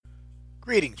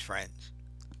Greetings, friends.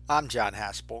 I'm John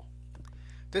Haspel.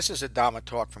 This is a Dhamma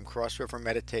talk from Cross River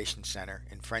Meditation Center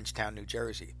in Frenchtown, New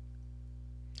Jersey.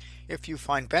 If you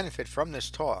find benefit from this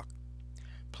talk,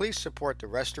 please support the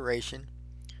restoration,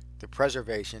 the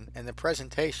preservation, and the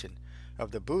presentation of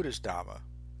the Buddha's Dhamma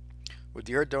with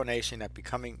your donation at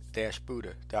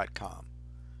becoming-buddha.com.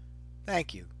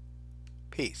 Thank you.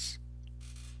 Peace.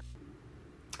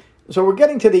 So we're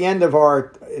getting to the end of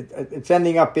it's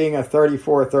ending up being a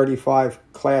 34 or 35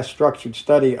 class structured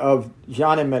study of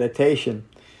jhana meditation.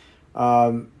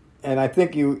 And I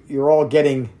think you're all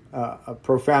getting a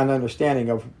profound understanding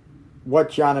of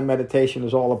what jhana meditation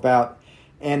is all about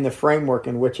and the framework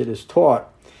in which it is taught.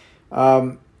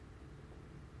 And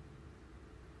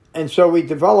so we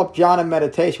develop jhana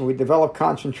meditation, we develop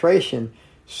concentration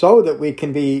so that we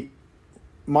can be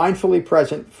mindfully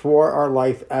present for our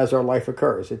life as our life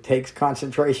occurs. It takes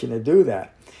concentration to do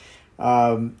that.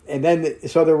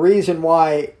 So the reason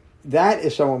why that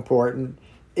is so important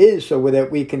is so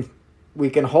that we can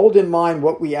hold in mind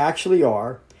what we actually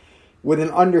are with an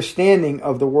understanding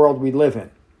of the world we live in.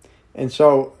 And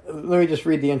so let me just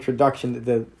read the introduction,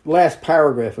 the last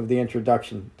paragraph of the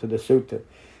introduction to the sutta.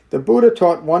 The Buddha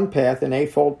taught one path, an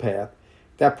eightfold path,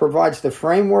 that provides the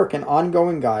framework and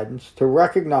ongoing guidance to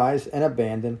recognize and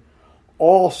abandon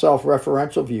all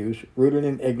self-referential views rooted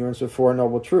in ignorance of Four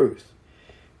Noble Truths.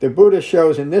 The Buddha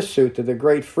shows in this sutta the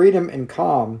great freedom and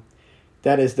calm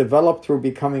that is developed through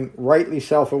becoming rightly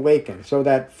self-awakened. So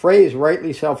that phrase,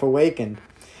 rightly self-awakened,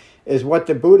 is what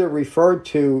the Buddha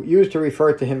used to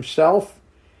refer to himself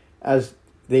as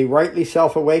the rightly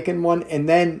self-awakened one, and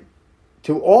then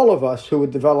to all of us who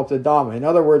would develop the Dhamma. In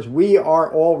other words, we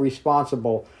are all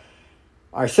responsible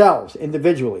ourselves,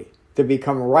 individually, to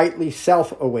become rightly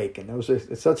self-awakened.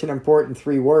 It's such an important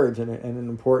three words and an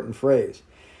important phrase.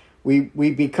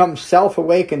 We become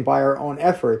self-awakened by our own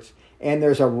efforts, and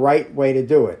there's a right way to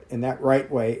do it. And that right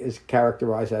way is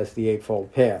characterized as the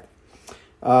Eightfold Path.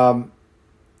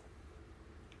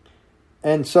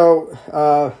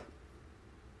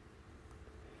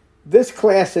 This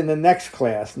class and the next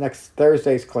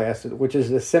Thursday's class, which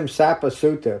is the Simsapa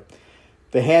Sutta,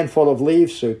 the Handful of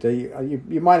Leaves Sutta,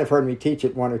 you might have heard me teach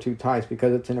it one or two times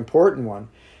because it's an important one.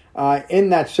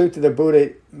 In that sutta, the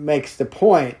Buddha makes the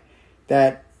point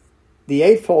that the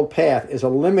Eightfold Path is a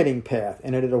limiting path,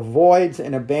 and it avoids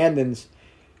and abandons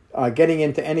getting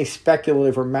into any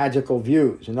speculative or magical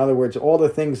views. In other words, all the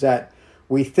things that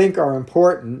we think are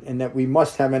important and that we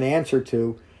must have an answer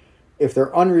to, if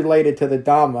they're unrelated to the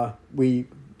Dhamma, we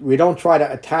don't try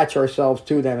to attach ourselves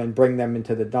to them and bring them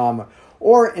into the Dhamma,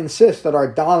 or insist that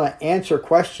our Dhamma answer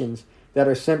questions that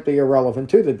are simply irrelevant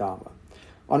to the Dhamma.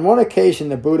 On one occasion,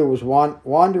 the Buddha was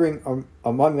wandering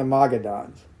among the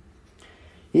Magadhans.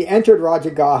 He entered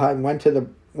Rajagaha and went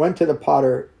to the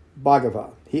potter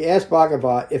Bhagava. He asked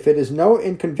Bhagava, "If it is no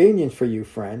inconvenience for you,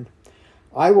 friend,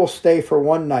 I will stay for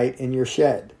one night in your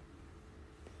shed."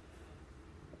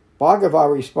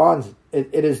 Bhagava responds,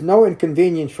 it is no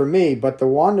inconvenience for me, but the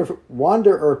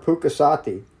wanderer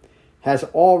Pukasati has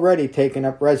already taken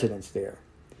up residence there.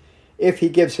 If he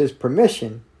gives his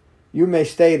permission, you may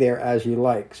stay there as you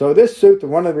like. So this sutta,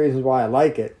 one of the reasons why I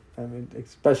like it,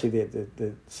 especially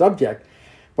the subject,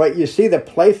 but you see the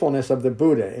playfulness of the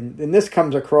Buddha, and this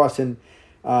comes across in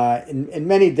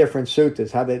many different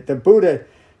suttas, how the Buddha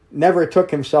never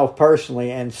took himself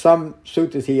personally, and some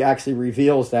suttas he actually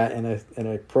reveals that in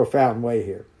a profound way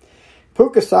here.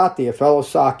 Pukasati, a fellow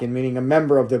Sakyan, meaning a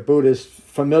member of the Buddha's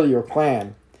familiar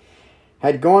clan,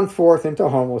 had gone forth into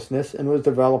homelessness and was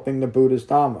developing the Buddha's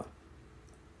Dhamma,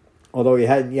 although he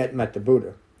hadn't yet met the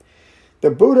Buddha. The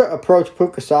Buddha approached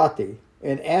Pukasati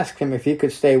and asked him if he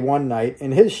could stay one night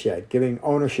in his shed, giving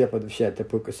ownership of the shed to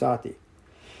Pukasati.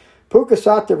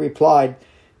 Pukasati replied,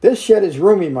 "This shed is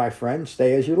roomy, my friend.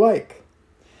 Stay as you like."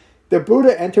 The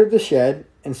Buddha entered the shed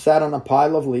and sat on a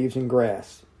pile of leaves and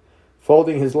grass.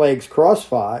 Folding his legs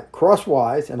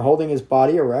crosswise and holding his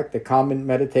body erect, a common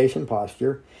meditation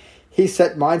posture, he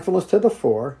set mindfulness to the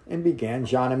fore and began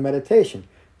jhana meditation,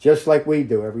 just like we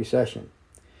do every session.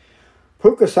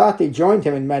 Pukasati joined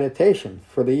him in meditation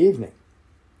for the evening.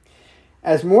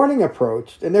 As morning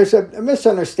approached, and there's a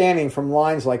misunderstanding from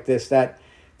lines like this that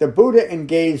the Buddha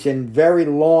engaged in very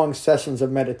long sessions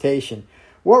of meditation.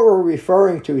 What we're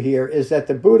referring to here is that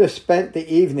the Buddha spent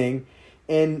the evening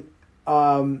in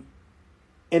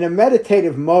a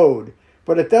meditative mode,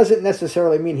 but it doesn't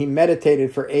necessarily mean he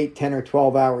meditated for 8, 10, or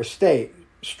 12 hours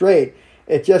straight.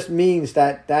 It just means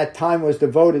that that time was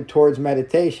devoted towards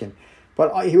meditation.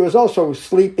 But he was also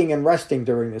sleeping and resting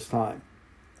during this time.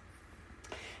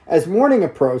 As morning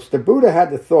approached, the Buddha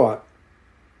had the thought,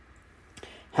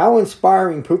 How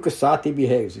inspiring Pukasati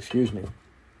behaves,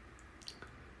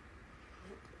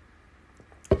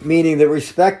 meaning the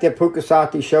respect that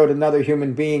Pukasati showed another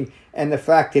human being and the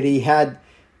fact that he had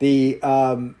the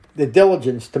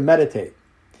diligence to meditate.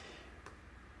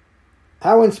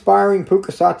 How inspiring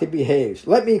Pukasati behaves.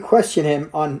 Let me question him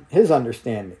on his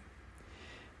understanding.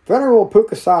 Venerable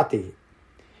Pukasati,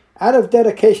 out of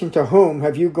dedication to whom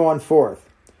have you gone forth?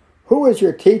 Who is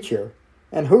your teacher,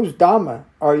 and whose Dhamma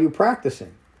are you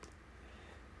practicing?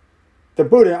 The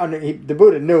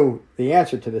Buddha knew the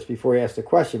answer to this before he asked the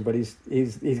question, but he's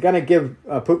going to give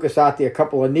Pukasati a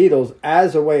couple of needles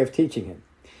as a way of teaching him.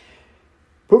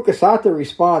 Pukasati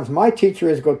responds, my teacher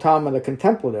is Gautama the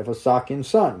contemplative, a Sakyan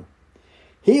son.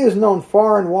 He is known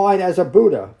far and wide as a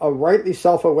Buddha, a rightly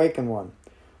self-awakened one,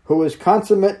 who is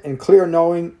consummate in clear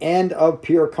knowing and of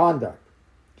pure conduct.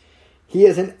 He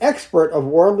is an expert of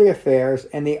worldly affairs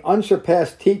and the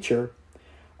unsurpassed teacher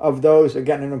of those,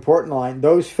 again an important line,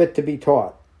 those fit to be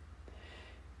taught.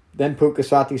 Then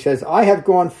Pukasati says, I have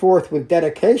gone forth with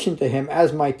dedication to him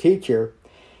as my teacher,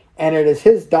 and it is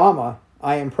his Dhamma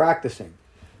I am practicing.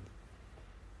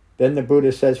 Then the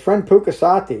Buddha says, friend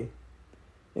Pukasati,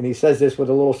 and he says this with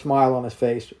a little smile on his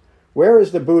face, where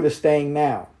is the Buddha staying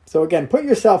now? So again, put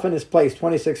yourself in his place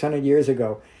 2,600 years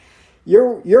ago.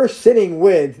 You're sitting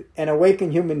with an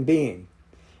awakened human being,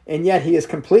 and yet he is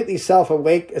completely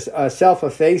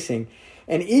self-effacing,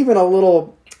 and even a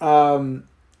little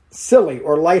silly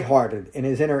or lighthearted in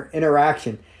his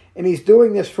interaction. And he's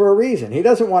doing this for a reason. He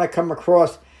doesn't want to come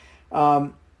across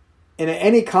in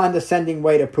any condescending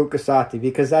way to Pukasati,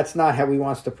 because that's not how he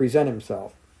wants to present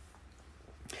himself.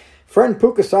 Friend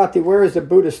Pukasati, where is the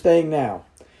Buddha staying now?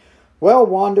 Well,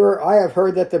 wanderer, I have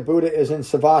heard that the Buddha is in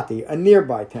Savatthi, a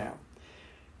nearby town.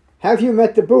 Have you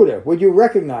met the Buddha? Would you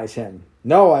recognize him?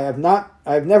 No, I have not.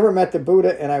 I have never met the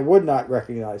Buddha, and I would not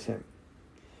recognize him.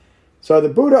 So the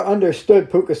Buddha understood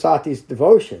Pukasati's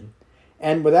devotion,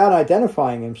 and without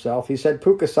identifying himself, he said,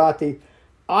 Pukasati,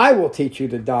 I will teach you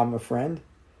the Dhamma, friend.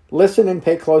 Listen and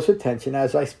pay close attention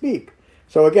as I speak.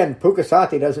 So again,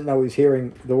 Pukasati doesn't know he's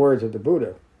hearing the words of the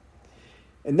Buddha.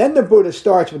 And then the Buddha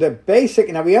starts with a basic,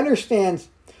 now he understands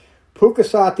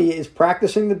Pukasati is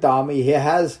practicing the Dhamma. He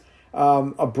has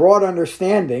a broad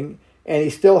understanding, and he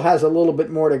still has a little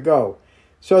bit more to go.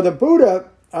 So the Buddha,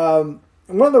 one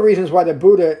of the reasons why the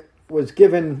Buddha was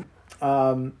given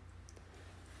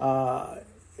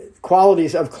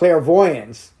qualities of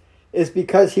clairvoyance is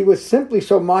because he was simply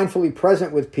so mindfully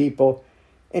present with people,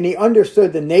 and he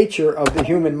understood the nature of the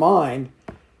human mind,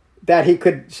 that he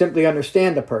could simply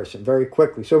understand a person very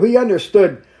quickly. So he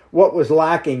understood what was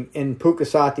lacking in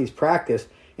Pukasati's practice,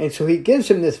 and so he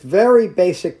gives him this very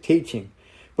basic teaching.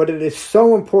 But it is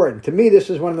so important. To me,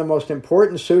 this is one of the most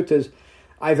important suttas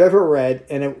I've ever read,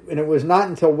 and it was not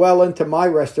until well into my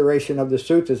restoration of the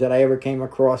suttas that I ever came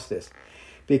across this.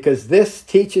 Because this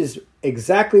teaches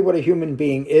exactly what a human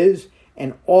being is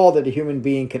and all that a human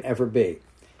being can ever be.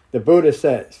 The Buddha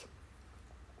says,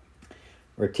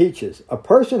 or teaches, a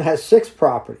person has 6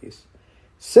 properties,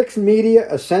 6 media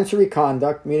of sensory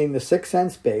conduct, meaning the 6th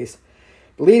sense base,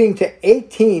 leading to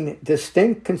 18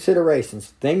 distinct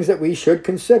considerations, things that we should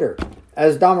consider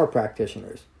as Dhamma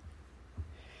practitioners.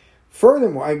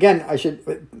 Furthermore, again,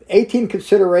 18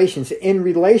 considerations in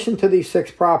relation to these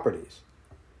 6 properties.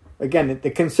 Again, the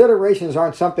considerations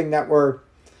aren't something that we're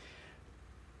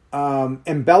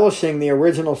embellishing the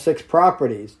original 6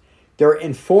 properties. They're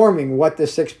informing what the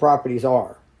 6 properties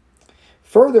are.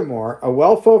 Furthermore, a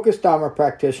well-focused Dhamma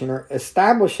practitioner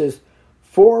establishes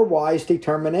 4 wise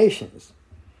determinations.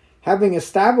 Having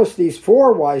established these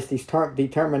 4 wise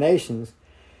determinations,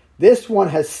 this one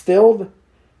has stilled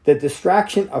the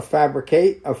distraction of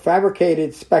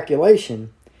fabricated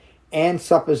speculation and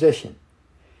supposition.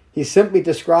 He's simply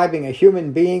describing a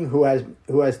human being who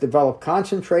has developed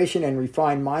concentration and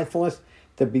refined mindfulness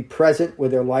to be present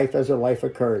with their life as their life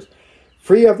occurs,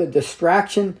 free of the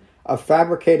distraction of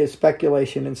fabricated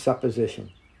speculation and supposition,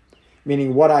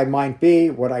 meaning what I might be,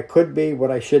 what I could be,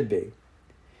 what I should be.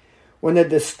 When the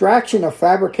distraction of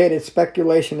fabricated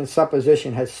speculation and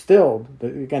supposition has stilled,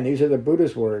 again, these are the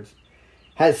Buddha's words,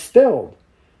 has stilled,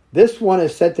 this one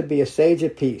is said to be a sage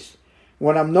at peace.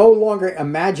 When I'm no longer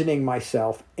imagining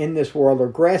myself in this world or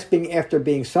grasping after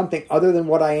being something other than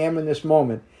what I am in this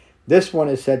moment, this one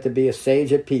is said to be a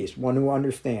sage at peace, one who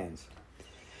understands.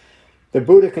 The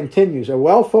Buddha continues, a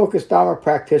well-focused Dhamma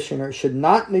practitioner should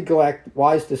not neglect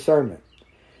wise discernment,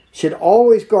 should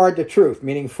always guard the truth,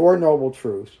 meaning 4 noble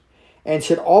truths, and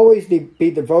should always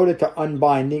be devoted to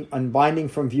unbinding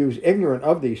from views ignorant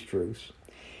of these truths,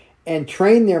 and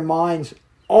train their minds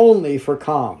only for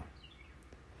calm.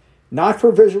 not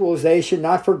for visualization,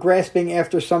 not for grasping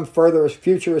after some further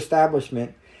future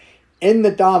establishment. In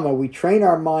the Dhamma, we train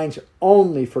our minds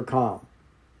only for calm.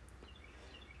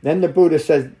 Then the Buddha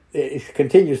says, it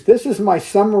continues, this is my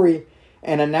summary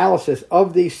and analysis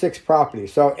of these 6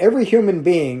 properties. So every human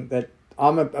being that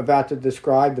I'm about to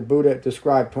describe, the Buddha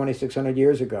described 2,600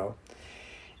 years ago,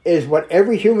 is what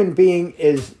every human being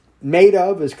is made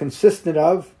of, is consistent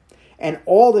of, and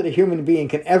all that a human being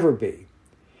can ever be.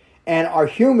 And our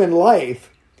human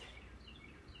life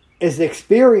is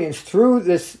experienced through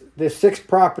this 6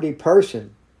 property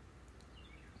person,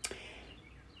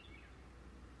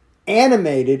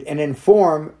 animated and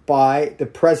informed by the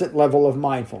present level of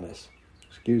mindfulness.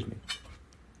 Excuse me.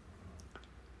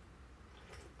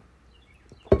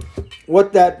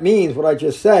 What that means, what I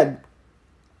just said,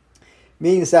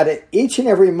 means that at each and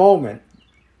every moment,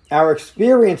 our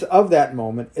experience of that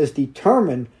moment is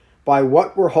determined by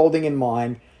what we're holding in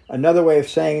mind. Another way of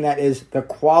saying that is the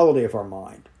quality of our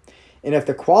mind. And if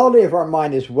the quality of our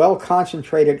mind is well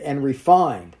concentrated and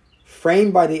refined,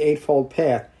 framed by the Eightfold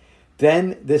Path,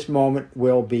 then this moment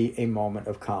will be a moment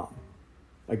of calm.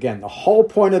 Again, the whole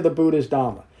point of the Buddha's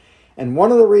Dhamma. And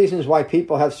one of the reasons why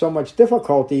people have so much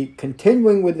difficulty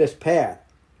continuing with this path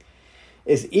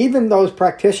is even those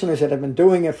practitioners that have been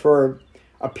doing it for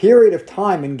a period of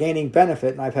time and gaining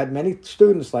benefit, and I've had many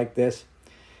students like this,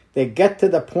 they get to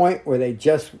the point where they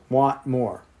just want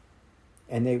more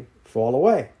and they fall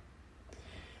away.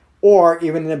 Or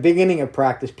even in the beginning of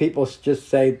practice, people just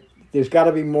say, there's got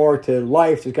to be more to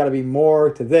life, there's got to be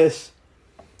more to this,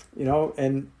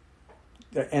 and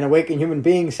an awakened human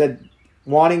being said,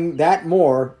 wanting that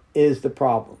more is the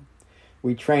problem.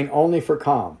 We train only for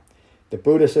calm. The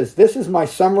Buddha says, this is my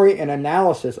summary and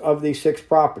analysis of these 6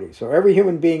 properties. So every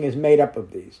human being is made up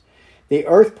of these. The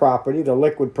earth property, the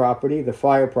liquid property, the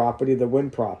fire property, the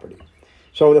wind property.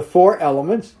 So the 4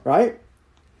 elements, right?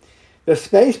 The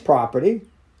space property,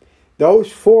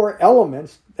 those 4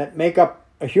 elements that make up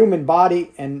a human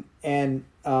body and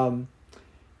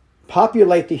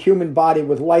populate the human body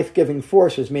with life-giving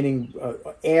forces, meaning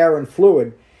air and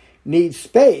fluid, need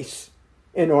space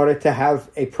in order to have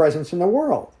a presence in the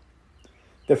world.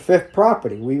 The 5th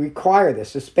property, we require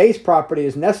this. The space property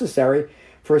is necessary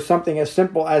for something as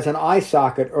simple as an eye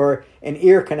socket or an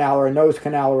ear canal or a nose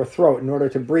canal or a throat in order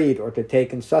to breathe or to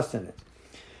take in sustenance.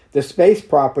 The space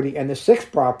property and the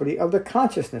 6th property of the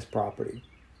consciousness property.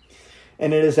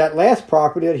 And it is that last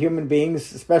property that human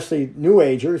beings, especially New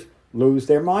Agers, lose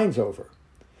their minds over.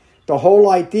 The whole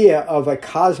idea of a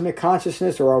cosmic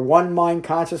consciousness or a one-mind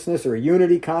consciousness or a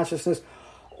unity consciousness,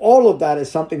 all of that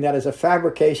is something that is a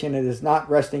fabrication and is not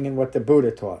resting in what the Buddha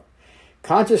taught.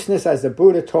 Consciousness, as the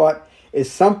Buddha taught,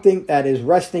 is something that is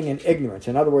resting in ignorance.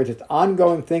 In other words, it's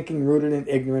ongoing thinking rooted in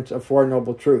ignorance of 4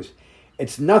 Noble Truths.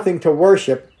 It's nothing to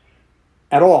worship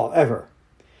at all, ever.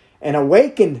 An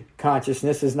awakened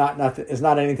consciousness is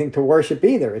not anything to worship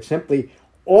either. It's simply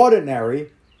ordinary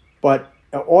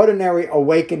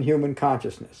awakened human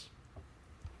consciousness.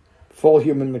 Full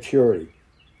human maturity.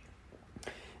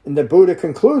 And the Buddha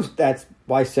concludes that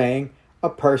by saying a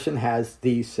person has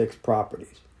these 6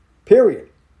 properties. Period.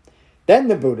 Then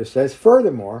the Buddha says,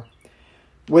 furthermore,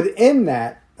 within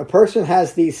that, a person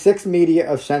has these 6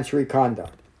 media of sensory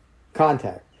contact.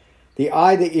 The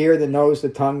eye, the ear, the nose, the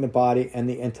tongue, the body, and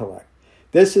the intellect.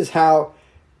 This is how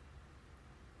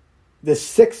the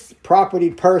 6th property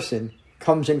person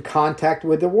comes in contact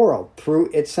with the world,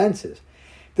 through its senses.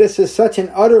 This is such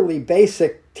an utterly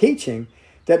basic teaching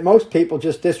that most people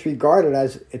just disregard it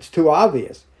as it's too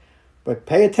obvious. But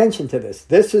pay attention to this.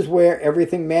 This is where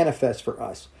everything manifests for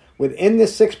us. Within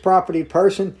this 6th property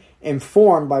person,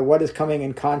 informed by what is coming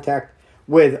in contact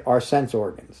with our sense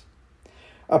organs.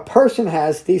 A person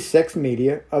has these 6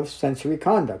 media of sensory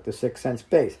conduct, the 6th sense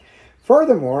base.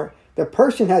 Furthermore, the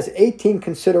person has 18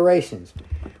 considerations.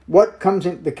 What comes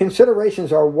in, the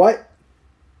considerations are what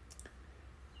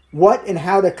and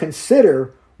how to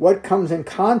consider what comes in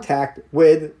contact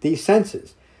with these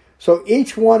senses. So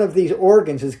each one of these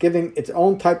organs is giving its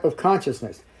own type of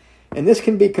consciousness. And this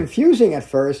can be confusing at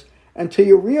first until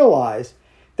you realize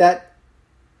that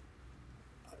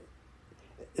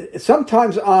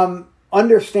sometimes I'm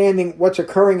understanding what's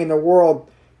occurring in the world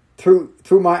through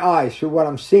my eyes, through what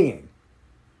I'm seeing.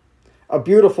 A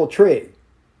beautiful tree.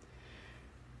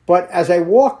 But as I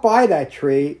walk by that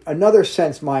tree, another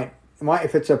sense might,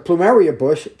 if it's a plumeria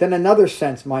bush, then another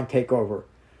sense might take over.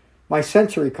 My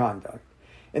sensory conduct.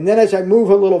 And then as I move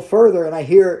a little further and I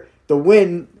hear the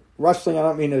wind rustling, I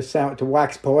don't mean to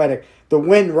wax poetic, the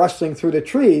wind rustling through the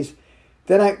trees,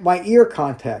 then my ear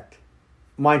contact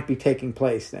might be taking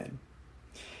place then.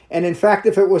 And in fact,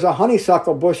 if it was a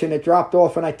honeysuckle bush and it dropped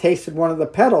off and I tasted one of the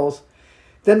petals,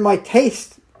 then my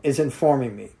taste is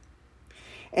informing me.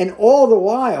 And all the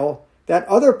while, that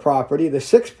other property, the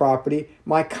sixth property,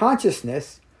 my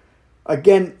consciousness,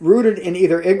 again, rooted in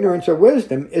either ignorance or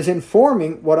wisdom, is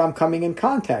informing what I'm coming in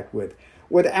contact with.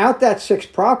 Without that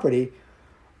sixth property,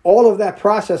 all of that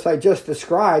process I just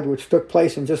described, which took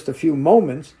place in just a few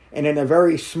moments and in a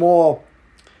very small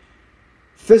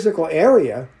physical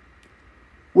area,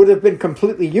 would have been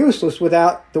completely useless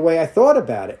without the way I thought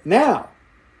about it. Now,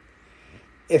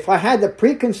 if I had the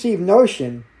preconceived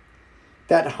notion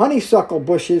that honeysuckle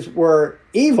bushes were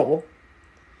evil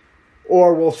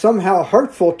or will somehow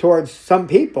hurtful towards some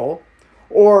people,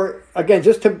 or again,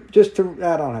 just to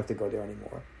I don't have to go there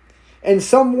anymore. In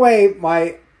some way,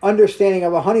 my understanding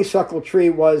of a honeysuckle tree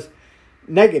was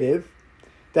negative,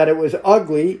 that it was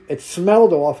ugly, it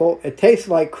smelled awful, it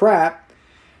tasted like crap,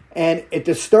 and it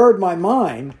disturbed my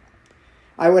mind,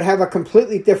 I would have a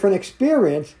completely different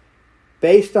experience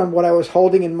based on what I was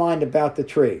holding in mind about the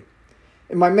tree.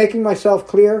 Am I making myself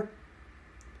clear?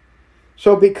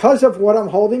 So because of what I'm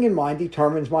holding in mind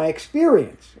determines my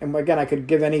experience. And again, I could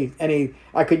give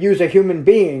I could use a human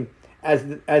being as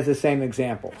the same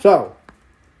example. So,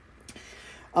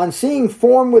 on seeing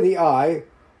form with the eye,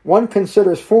 one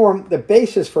considers form the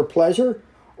basis for pleasure,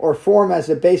 or form as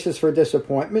the basis for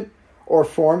disappointment, or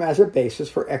form as a basis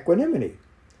for equanimity.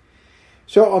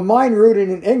 So a mind rooted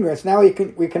in ignorance, now we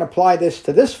can apply this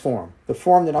to this form, the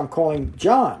form that I'm calling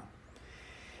John.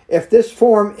 If this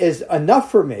form is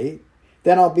enough for me,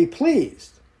 then I'll be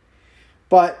pleased.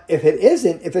 But if it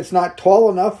isn't, if it's not tall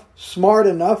enough, smart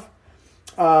enough,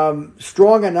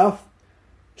 strong enough,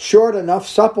 short enough,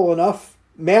 supple enough,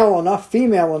 male enough,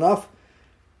 female enough,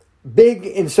 big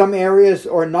in some areas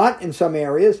or not in some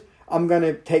areas, I'm going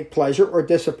to take pleasure or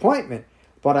disappointment.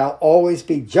 But I'll always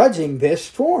be judging this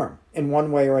form in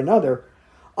one way or another,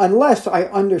 unless I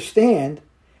understand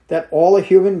that all a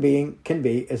human being can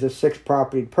be is a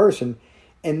six-propertied person,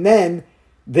 and then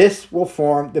this will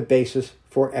form the basis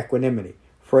for equanimity,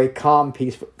 for a calm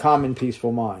and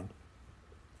peaceful mind.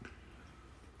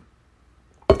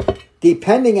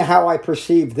 Depending on how I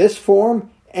perceive this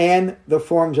form and the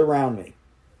forms around me.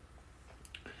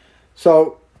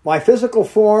 So my physical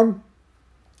form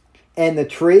and the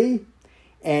tree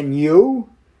and you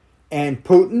and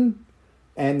Putin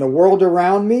and the world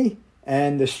around me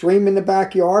and the stream in the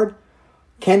backyard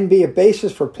can be a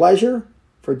basis for pleasure,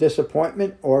 for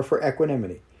disappointment, or for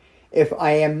equanimity. If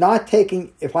I am not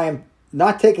taking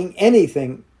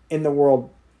anything in the world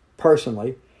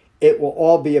personally, it will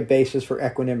all be a basis for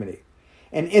equanimity.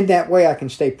 And in that way, I can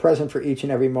stay present for each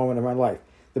and every moment of my life.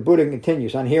 The Buddha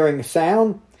continues, on hearing a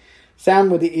sound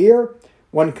with the ear,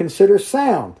 one considers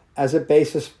sound as a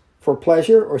basis for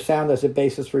pleasure, or sound as a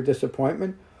basis for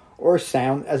disappointment, or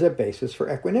sound as a basis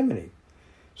for equanimity.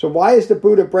 So why is the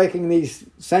Buddha breaking these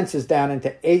senses down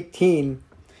into 18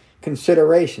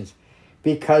 considerations?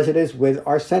 Because it is with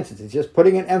our senses. It's just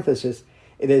putting an emphasis.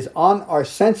 It is on our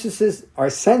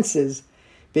senses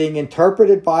being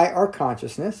interpreted by our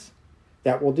consciousness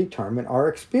that will determine our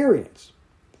experience.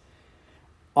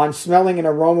 On smelling an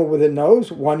aroma with the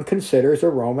nose, one considers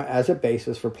aroma as a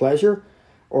basis for pleasure,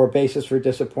 or a basis for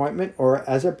disappointment, or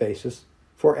as a basis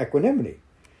for equanimity,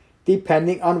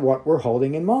 depending on what we're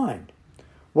holding in mind.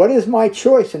 What is my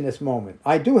choice in this moment?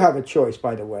 I do have a choice,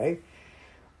 by the way,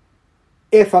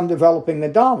 if I'm developing the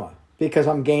Dhamma, because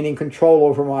I'm gaining control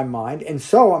over my mind, and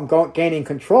so I'm gaining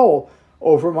control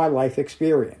over my life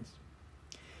experience.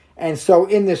 And so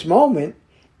in this moment,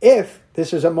 if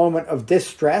this is a moment of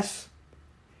distress,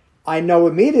 I know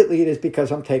immediately it is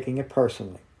because I'm taking it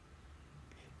personally.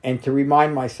 And to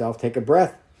remind myself, take a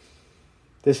breath.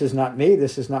 This is not me,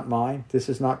 this is not mine, this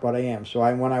is not what I am. So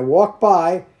when I walk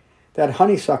by that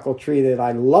honeysuckle tree that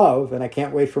I love, and I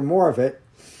can't wait for more of it,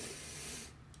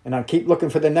 and I keep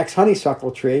looking for the next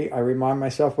honeysuckle tree, I remind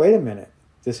myself, wait a minute,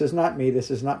 this is not me,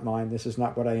 this is not mine, this is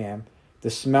not what I am.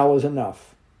 The smell is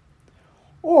enough.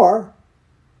 Or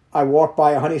I walk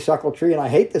by a honeysuckle tree and I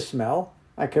hate the smell.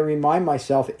 I can remind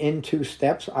myself in 2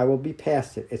 steps I will be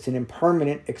past it. It's an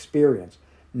impermanent experience.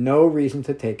 No reason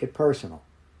to take it personal.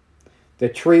 The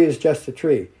tree is just a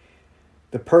tree.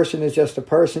 The person is just a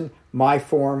person. My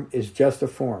form is just a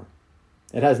form.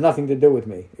 It has nothing to do with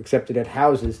me, except that it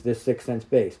houses this sixth sense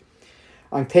base.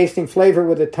 On tasting flavor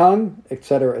with the tongue,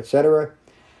 etc., etc.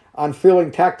 On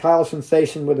feeling tactile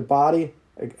sensation with the body,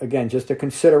 again, just a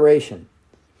consideration.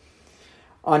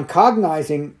 On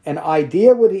cognizing an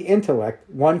idea with the intellect,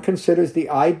 one considers the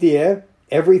idea,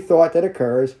 every thought that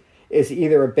occurs, is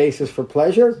either a basis for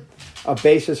pleasure, a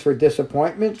basis for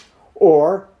disappointment,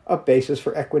 or a basis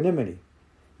for equanimity.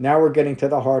 Now we're getting to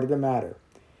the heart of the matter.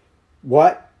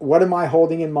 What am I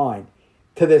holding in mind?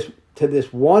 To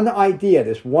this one idea,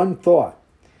 this one thought.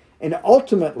 And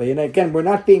ultimately, and again, we're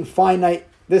not being finite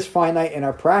in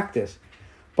our practice,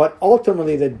 but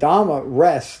ultimately the Dhamma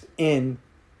rests in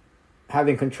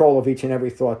having control of each and every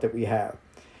thought that we have.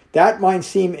 That might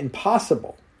seem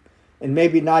impossible and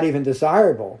maybe not even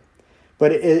desirable,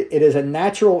 but it is a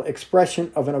natural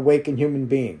expression of an awakened human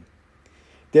being.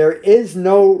 There is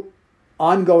no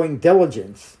ongoing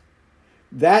diligence.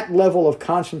 That level of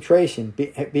concentration,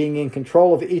 being in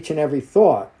control of each and every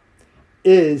thought,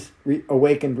 is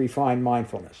awakened, refined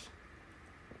mindfulness.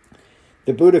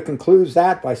 The Buddha concludes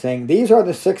that by saying, these are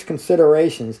the 6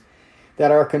 considerations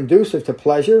that are conducive to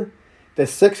pleasure, the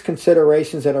 6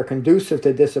 considerations that are conducive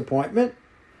to disappointment.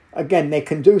 Again, they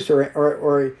conduce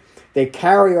or they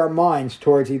carry our minds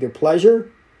towards either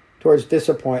pleasure, towards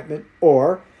disappointment,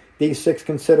 or these 6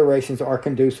 considerations are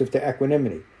conducive to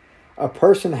equanimity. A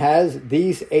person has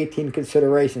these 18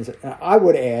 considerations. And I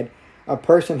would add, a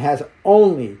person has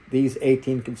only these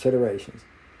 18 considerations.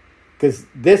 Because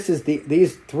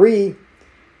these 3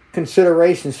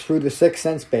 considerations through the 6th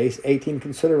sense base, 18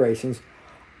 considerations,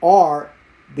 are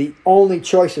the only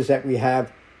choices that we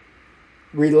have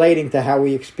relating to how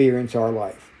we experience our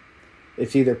life.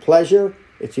 It's either pleasure,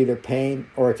 it's either pain,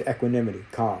 or it's equanimity,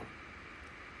 calm.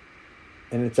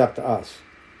 And it's up to us.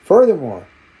 Furthermore,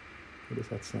 what does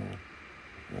that sound?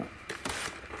 No.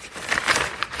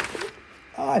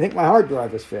 I think my hard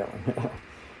drive is failing.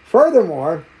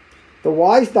 Furthermore, the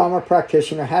wise Dhamma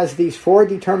practitioner has these 4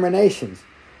 determinations.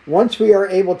 Once we are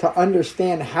able to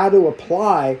understand how to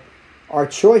apply our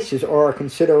choices or our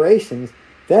considerations,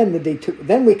 then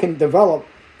we can develop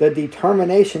the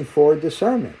determination for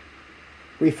discernment.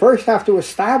 We first have to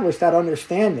establish that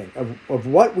understanding of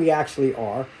what we actually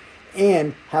are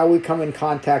and how we come in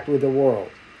contact with the world.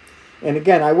 And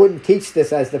again, I wouldn't teach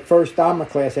this as the first Dhamma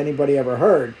class anybody ever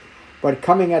heard, but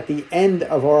coming at the end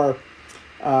of our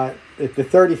the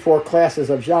 34 classes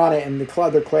of jhana and the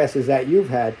other classes that you've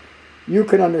had, you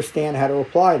can understand how to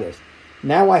apply this.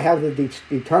 Now I have the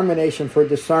determination for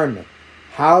discernment,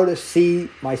 how to see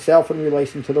myself in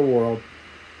relation to the world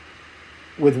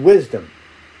with wisdom,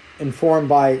 informed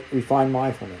by refined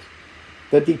mindfulness.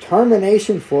 The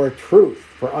determination for truth,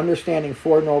 for understanding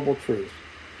 4 noble truths.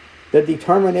 The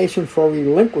determination for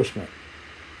relinquishment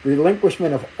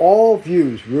of all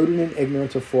views rooted in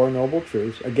ignorance of 4 noble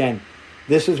truths. Again,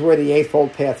 this is where the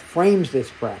Eightfold Path frames this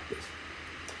practice.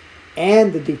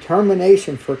 And the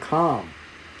determination for calm.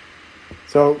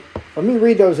 So let me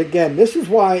read those again. This is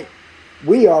why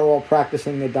we are all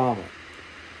practicing the Dhamma.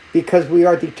 Because we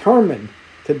are determined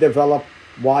to develop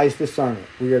wise discernment.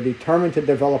 We are determined to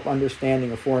develop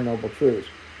understanding of 4 noble truths.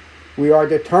 We are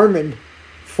determined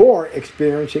for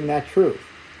experiencing that truth.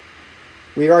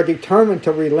 We are determined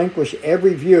to relinquish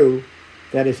every view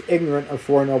that is ignorant of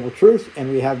 4 noble truths, and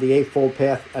we have the Eightfold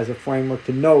Path as a framework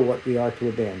to know what we are to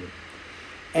abandon.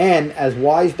 And as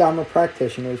wise Dhamma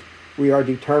practitioners, we are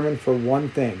determined for one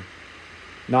thing: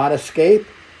 not escape,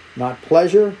 not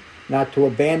pleasure, not to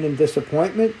abandon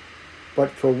disappointment, but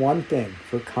for one thing,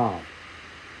 for calm.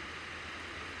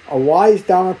 A wise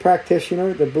Dhamma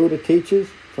practitioner, the Buddha teaches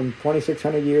from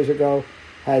 2,600 years ago,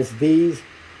 has these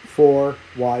 4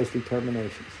 wise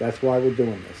determinations. That's why we're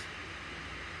doing this.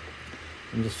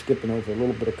 I'm just skipping over a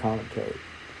little bit of commentary.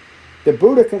 The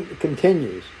Buddha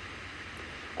continues,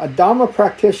 a Dhamma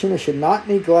practitioner should not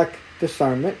neglect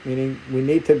discernment, meaning we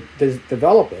need to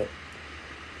develop it.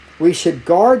 We should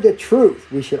guard the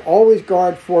truth. We should always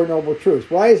guard 4 noble truths.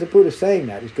 Why is the Buddha saying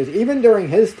that? It's because even during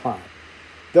his time,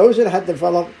 those that had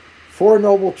developed 4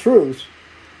 noble truths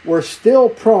were still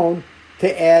prone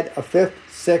to add a 5th,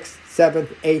 6th, 7th,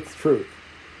 8th truth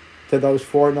to those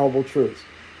 4 noble truths.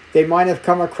 They might have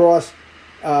come across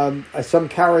some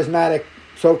charismatic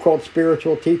so-called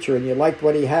spiritual teacher and you liked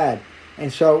what he had.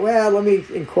 And so, let me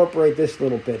incorporate this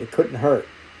little bit. It couldn't hurt.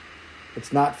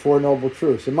 It's not 4 noble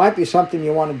truths. It might be something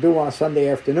you want to do on a Sunday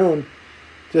afternoon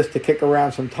just to kick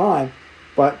around some time,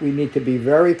 but we need to be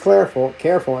very careful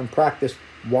and practice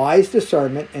wise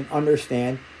discernment and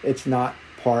understand it's not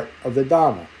part of the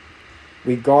Dhamma.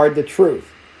 We guard the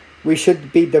truth. We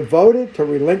should be devoted to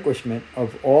relinquishment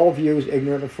of all views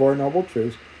ignorant of 4 noble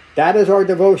truths. That is our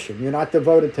devotion. You're not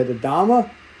devoted to the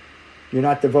Dhamma. You're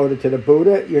not devoted to the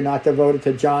Buddha. You're not devoted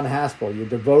to John Haspel. You're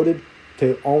devoted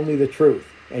to only the truth.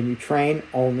 And you train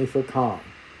only for calm.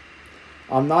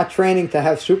 I'm not training to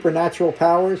have supernatural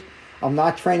powers. I'm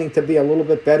not training to be a little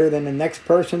bit better than the next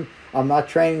person. I'm not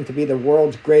training to be the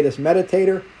world's greatest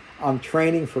meditator. I'm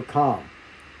training for calm.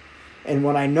 And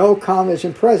when I know calm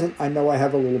isn't present, I know I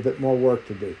have a little bit more work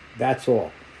to do. That's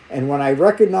all. And when I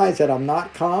recognize that I'm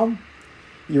not calm,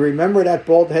 you remember that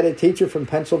bald-headed teacher from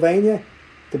Pennsylvania?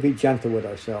 To be gentle with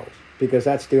ourselves, because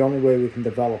that's the only way we can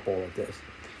develop all of this.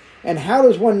 And how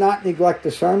does one not neglect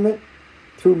discernment?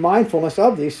 Through mindfulness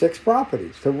of these 6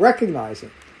 properties, to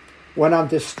recognizing when I'm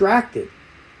distracted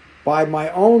by my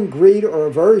own greed or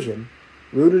aversion,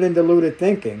 rooted in deluded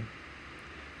thinking,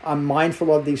 I'm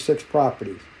mindful of these 6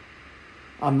 properties.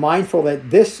 I'm mindful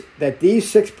that these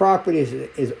 6 properties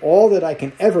is all that I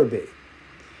can ever be.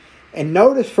 And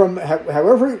notice from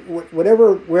wherever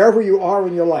you are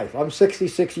in your life, I'm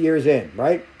 66 years in,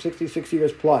 right? 66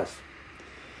 years plus.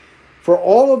 For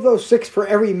all of those 6, for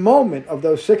every moment of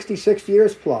those 66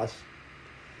 years plus,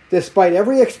 despite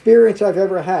every experience I've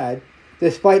ever had,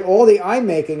 despite all the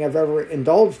eye-making I've ever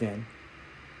indulged in,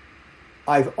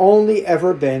 I've only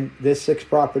ever been this 6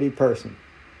 property person.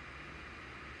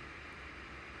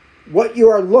 What you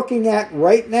are looking at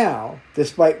right now,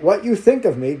 despite what you think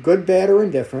of me, good, bad, or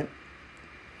indifferent,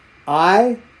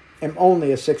 I am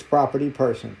only a 6 property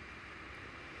person.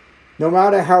 No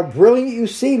matter how brilliant you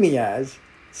see me as,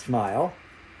 smile,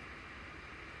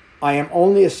 I am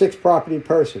only a 6 property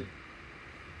person.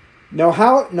 No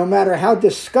matter how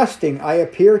disgusting I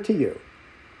appear to you,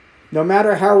 no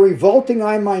matter how revolting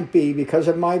I might be because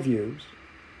of my views,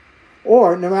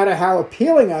 or no matter how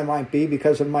appealing I might be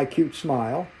because of my cute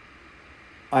smile,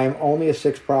 I am only a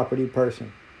 6 property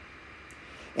person.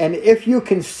 And if you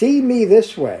can see me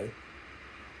this way,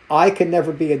 I can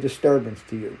never be a disturbance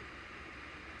to you.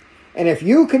 And if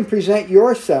you can present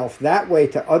yourself that way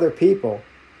to other people,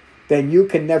 then you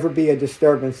can never be a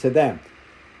disturbance to them.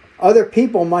 Other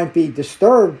people might be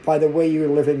disturbed by the way you're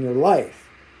living your life,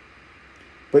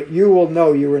 but you will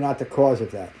know you are not the cause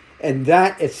of that. And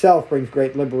that itself brings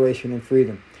great liberation and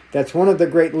freedom. That's one of the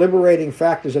great liberating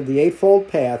factors of the Eightfold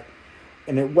Path.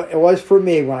 And it was for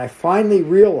me when I finally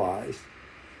realized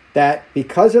that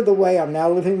because of the way I'm now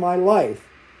living my life,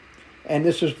 and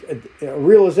this was a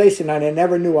realization that I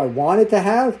never knew I wanted to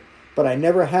have, but I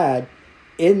never had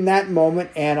in that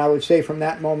moment, and I would say from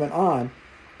that moment on,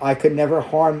 I could never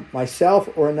harm myself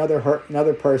or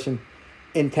another person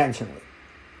intentionally.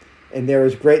 And there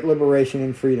is great liberation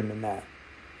and freedom in that.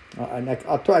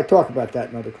 I talk about that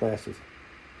in other classes.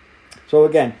 So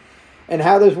again, and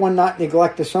how does one not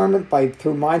neglect discernment?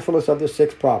 Through mindfulness of the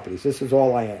 6 properties. This is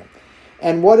all I am.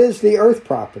 And what is the earth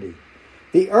property?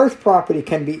 The earth property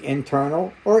can be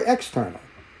internal or external,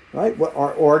 right? What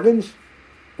are organs?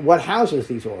 What houses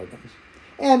these organs?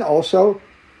 And also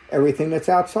everything that's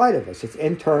outside of us. It's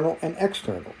internal and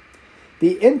external.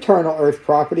 The internal earth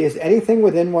property is anything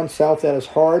within oneself that is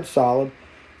hard, solid,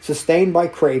 sustained by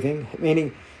craving,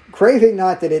 meaning craving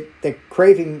not that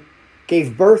craving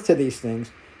gave birth to these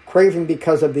things, craving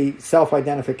because of the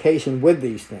self-identification with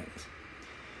these things.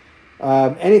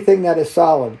 Anything that is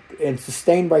solid and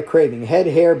sustained by craving. Head,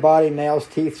 hair, body, nails,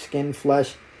 teeth, skin,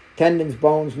 flesh, tendons,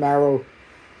 bones, marrow,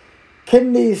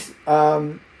 kidneys,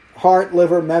 heart,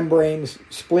 liver, membranes,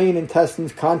 spleen,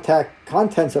 intestines,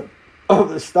 contents of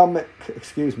the stomach,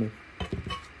 excuse me.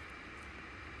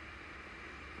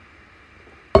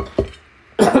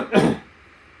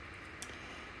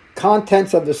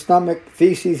 Contents of the stomach,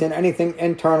 feces, and anything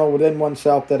internal within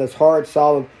oneself that is hard,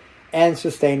 solid, and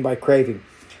sustained by craving.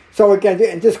 So again,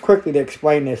 and just quickly to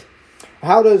explain this,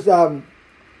 how is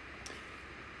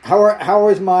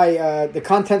my the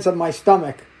contents of my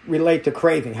stomach relate to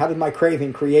craving? How did my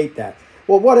craving create that?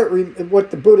 Well,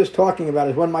 what the Buddha is talking about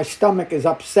is when my stomach is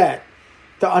upset,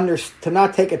 to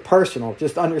not take it personal,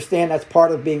 just understand that's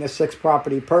part of being a 6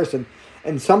 property person.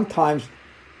 And sometimes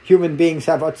human beings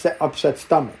have upset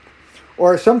stomach.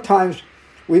 Or sometimes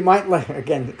we might,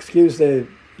 again, excuse I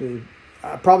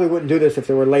probably wouldn't do this if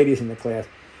there were ladies in the class.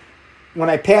 When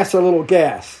I pass a little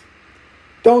gas,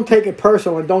 don't take it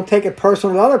personal, and don't take it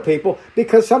personal to other people,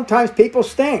 because sometimes people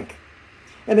stink.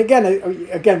 And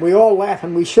again, we all laugh,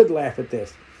 and we should laugh at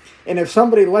this. And if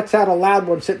somebody lets out a loud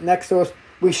one sitting next to us,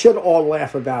 we should all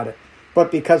laugh about it.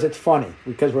 But because it's funny,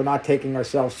 because we're not taking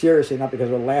ourselves seriously, not because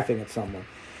we're laughing at someone.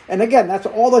 And again, that's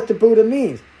all that the Buddha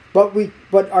means.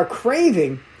 But our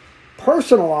craving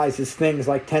personalizes things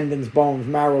like tendons, bones,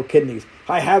 marrow, kidneys.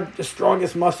 I have the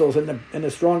strongest muscles and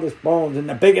the strongest bones and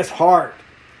the biggest heart.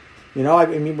 You know, I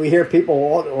mean, we hear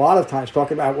people a lot of times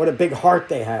talking about what a big heart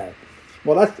they have.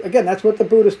 Well, that's what the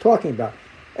Buddha's talking about.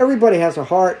 Everybody has a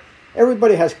heart.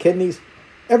 Everybody has kidneys.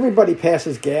 Everybody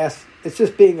passes gas. It's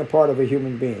just being a part of a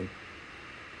human being.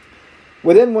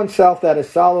 Within oneself that is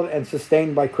solid and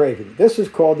sustained by craving. This is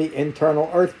called the internal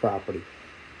earth property.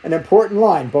 An important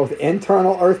line, both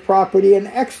internal earth property and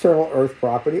external earth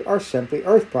property are simply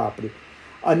earth property.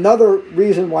 Another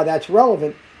reason why that's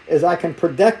relevant is I can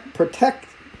protect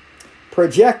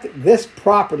project this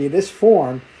property, this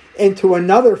form, into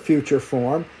another future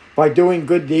form by doing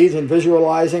good deeds and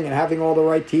visualizing and having all the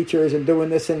right teachers and doing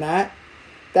this and that,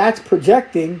 that's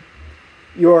projecting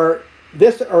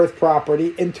this earth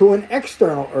property into an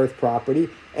external earth property.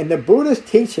 And the Buddha's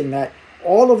teaching that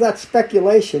all of that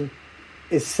speculation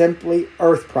is simply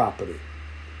earth property.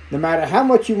 No matter how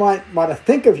much you might want to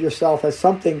think of yourself as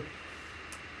something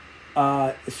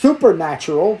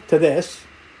supernatural to this,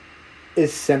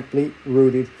 is simply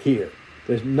rooted here.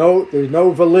 There's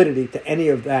no validity to any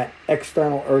of that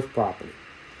external earth property.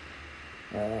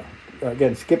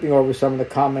 Again, skipping over some of the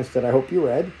comments that I hope you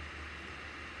read.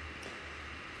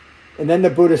 And then the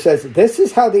Buddha says, this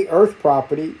is how the earth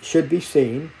property should be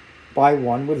seen by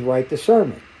one with right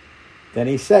discernment. Then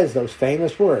he says those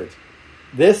famous words,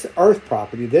 this earth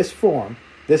property, this form,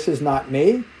 this is not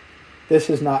me, this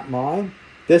is not mine,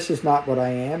 this is not what I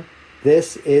am,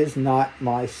 this is not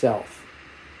myself.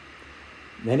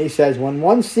 Then he says, when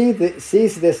one sees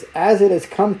this as it has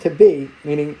come to be,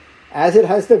 meaning as it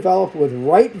has developed with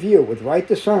right view, with right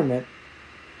discernment,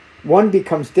 one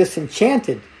becomes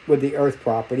disenchanted with the earth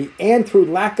property and through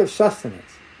lack of sustenance.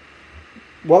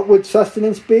 What would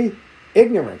sustenance be?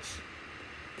 Ignorance.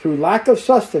 Through lack of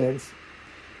sustenance,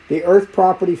 the earth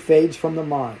property fades from the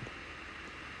mind.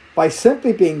 By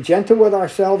simply being gentle with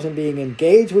ourselves and being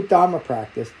engaged with Dhamma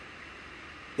practice,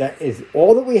 that is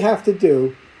all that we have to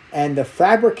do, and the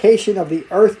fabrication of the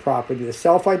earth property, the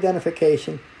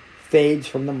self-identification, fades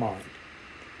from the mind.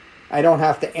 I don't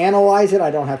have to analyze it.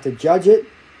 I don't have to judge it.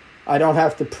 I don't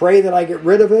have to pray that I get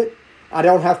rid of it. I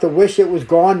don't have to wish it was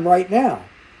gone right now.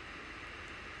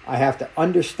 I have to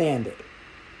understand it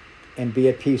and be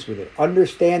at peace with it.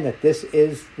 Understand that this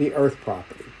is the earth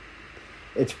property.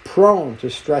 It's prone to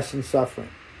stress and suffering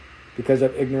because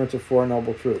of ignorance of Four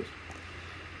Noble Truths.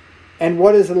 And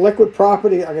what is the liquid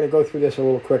property? I'm going to go through this a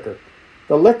little quicker.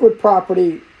 The liquid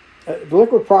property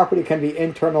can be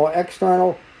internal or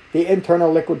external. The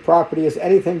internal liquid property is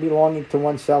anything belonging to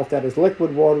oneself that is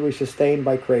liquid, watery, sustained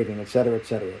by craving, etc.,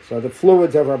 etc. So the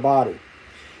fluids of our body.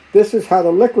 This is how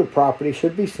the liquid property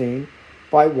should be seen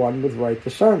by one with right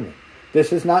discernment.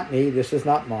 This is not me, this is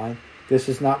not mine, this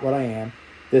is not what I am,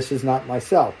 this is not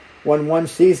myself. When one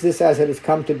sees this as it has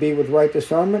come to be with right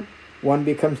discernment, one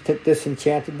becomes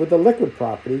disenchanted with the liquid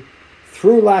property.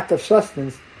 Through lack of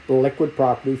sustenance, the liquid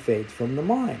property fades from the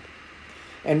mind.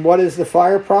 And what is the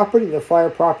fire property? The fire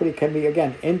property can be,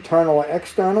 again, internal or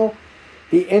external.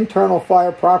 The internal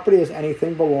fire property is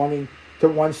anything belonging to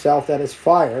oneself that is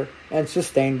fire and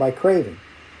sustained by craving.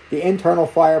 The internal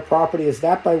fire property is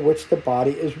that by which the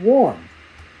body is warmed.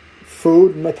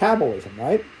 Food and metabolism,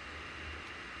 right?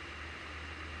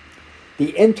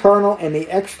 The internal and the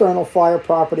external fire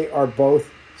property are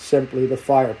both simply the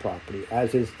fire property,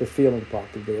 as is the feeling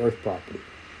property, the earth property.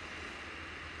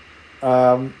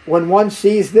 When one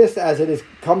sees this as it has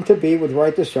come to be with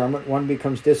right discernment, one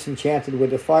becomes disenchanted with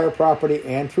the fire property,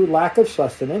 and through lack of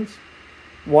sustenance,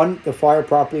 the fire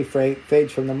property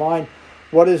fades from the mind.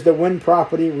 What is the wind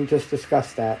property? We just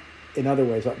discussed that in other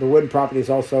ways. The wind property is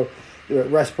also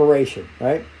respiration,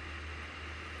 right?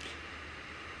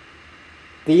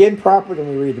 The let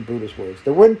me read the Buddha's words.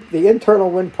 The internal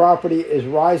wind property is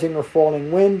rising or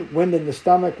falling wind, wind in the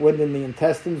stomach, wind in the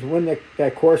intestines, wind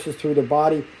that courses through the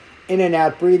body, in and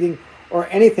out breathing, or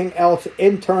anything else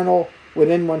internal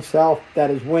within oneself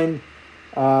that is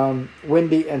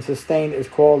windy and sustained is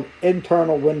called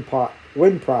internal wind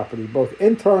property. Both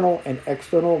internal and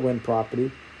external wind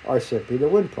property are simply the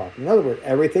wind property. In other words,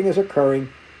 everything is occurring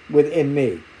within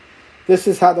me. This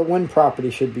is how the wind property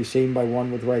should be seen by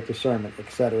one with right discernment,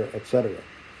 etc., etc.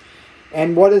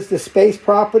 And what is the space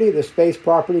property? The space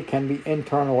property can be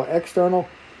internal or external.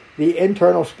 The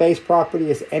internal space property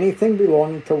is anything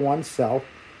belonging to oneself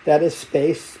that is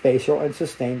spatial, and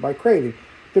sustained by craving.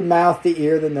 The mouth, the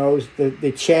ear, the nose,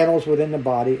 the channels within the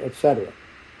body, etc.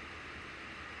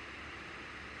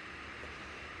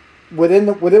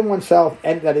 Within oneself,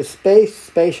 and that is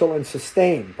spatial, and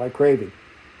sustained by craving.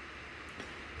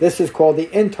 This is called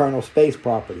the internal space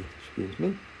property.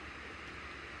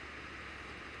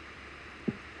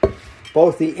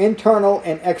 Both the internal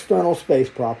and external space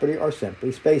property are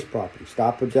simply space property.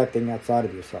 Stop projecting outside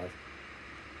of yourself.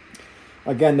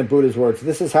 Again, the Buddha's words.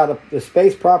 This is how the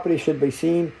space property should be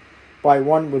seen by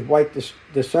one with right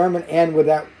discernment, and with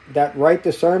that right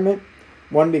discernment,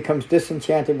 one becomes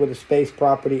disenchanted with the space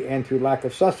property, and through lack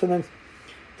of sustenance,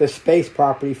 the space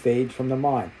property fades from the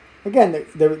mind. Again,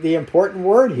 the important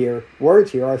words here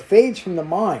are fades from the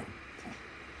mind.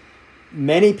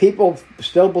 Many people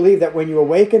still believe that when you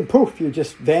awaken, poof, you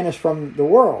just vanish from the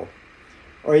world.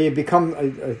 or you become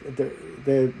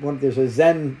there's a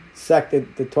Zen sect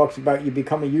that talks about you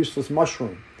become a useless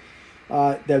mushroom.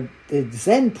 The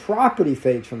Zen property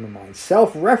fades from the mind.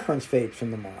 Self-reference fades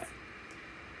from the mind.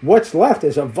 What's left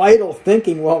is a vital,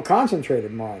 thinking,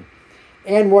 well-concentrated mind.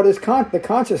 And what is the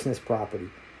consciousness property?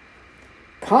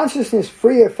 Consciousness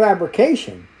free of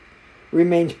fabrication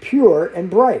remains pure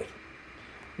and bright.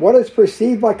 What is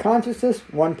perceived by consciousness?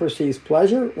 One perceives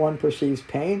pleasure, one perceives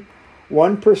pain,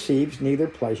 one perceives neither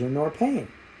pleasure nor pain.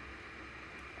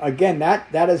 Again,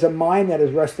 that is a mind that is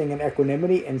resting in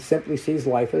equanimity and simply sees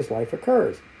life as life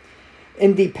occurs.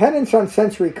 In dependence on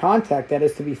sensory contact that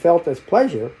is to be felt as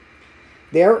pleasure,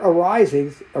 there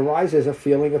arises a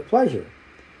feeling of pleasure.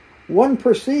 One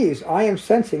perceives, I am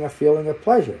sensing a feeling of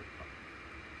pleasure.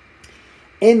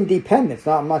 In dependence,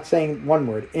 now I'm not saying one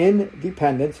word, in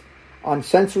dependence on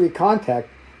sensory contact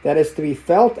that is to be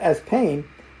felt as pain,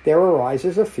 there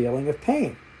arises a feeling of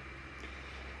pain.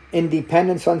 In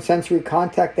dependence on sensory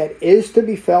contact that is to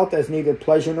be felt as neither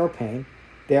pleasure nor pain,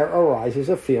 there arises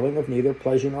a feeling of neither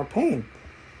pleasure nor pain.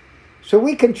 So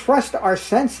we can trust our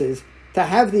senses to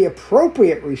have the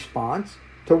appropriate response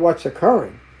to what's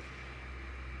occurring,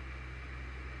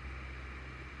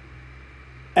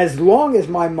 as long as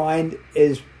my mind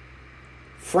is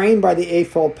framed by the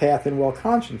Eightfold Path and well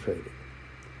concentrated.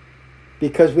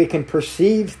 Because we can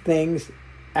perceive things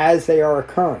as they are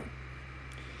occurring.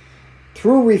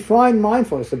 Through refined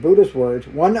mindfulness, the Buddha's words,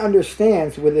 one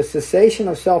understands with the cessation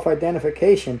of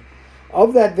self-identification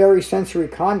of that very sensory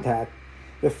contact,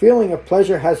 the feeling of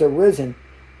pleasure has arisen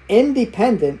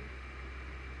independently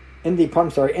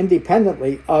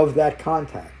of that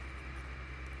contact.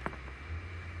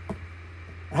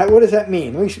 What does that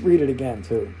mean? Let me read it again,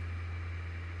 too.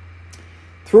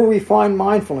 Through refined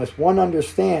mindfulness, one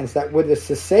understands that with the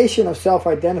cessation of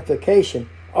self-identification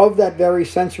of that very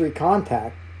sensory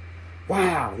contact,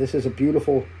 wow, this is a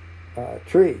beautiful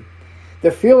tree,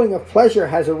 the feeling of pleasure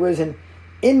has arisen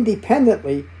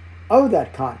independently of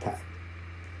that contact.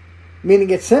 Meaning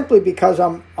it's simply because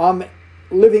I'm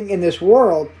living in this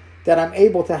world that I'm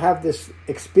able to have this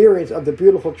experience of the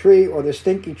beautiful tree or the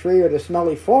stinky tree or the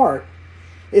smelly fart.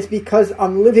 It's because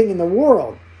I'm living in the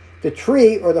world. The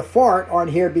tree or the fart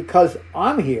aren't here because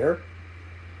I'm here.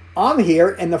 I'm here,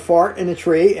 and the fart and the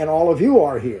tree and all of you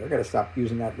are here. I got to stop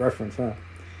using that reference, huh?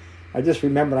 I just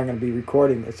remembered I'm going to be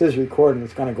recording. It says recording.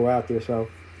 It's going to go out there, so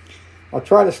I'll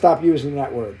try to stop using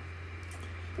that word.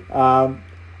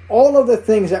 All of the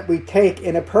things that we take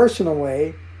in a personal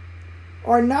way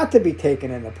are not to be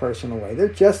taken in a personal way. They're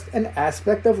just an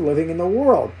aspect of living in the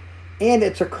world. And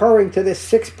it's occurring to this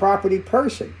sixth property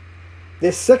person.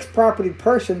 This sixth property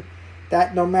person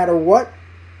that no matter what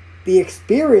the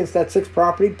experience that sixth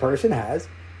property person has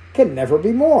can never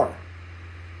be more.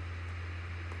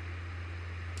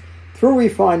 Through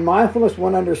refined mindfulness,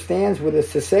 one understands with the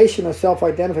cessation of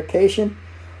self-identification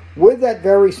with that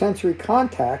very sensory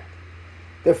contact,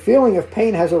 the feeling of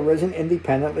pain has arisen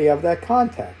independently of that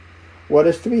contact. What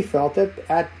is to be felt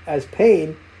as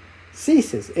pain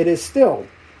ceases. It is stilled,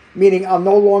 meaning I'm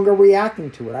no longer reacting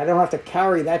to it. I don't have to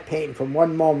carry that pain from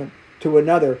one moment to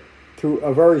another through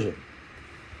aversion.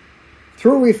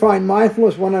 Through refined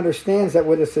mindfulness, one understands that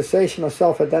with the cessation of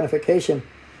self-identification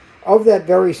of that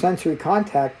very sensory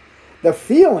contact, the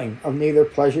feeling of neither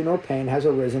pleasure nor pain has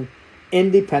arisen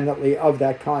independently of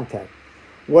that contact.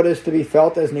 What is to be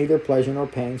felt as neither pleasure nor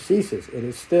pain ceases. It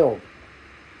is stilled.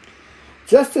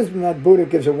 Just as that Buddha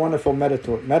gives a wonderful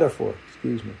metaphor.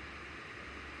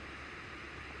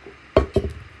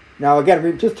 Now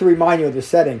again, just to remind you of the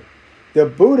setting, the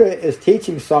Buddha is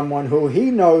teaching someone who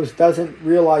he knows doesn't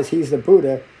realize he's the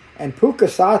Buddha, and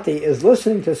Pukasati is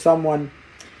listening to someone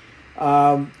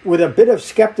with a bit of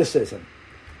skepticism,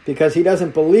 because he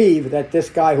doesn't believe that this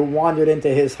guy who wandered into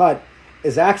his hut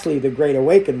is actually the great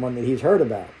awakened one that he's heard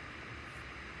about.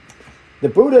 The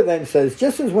Buddha then says,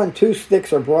 just as when two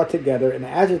sticks are brought together and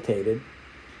agitated,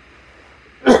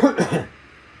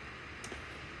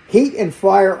 heat and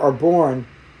fire are born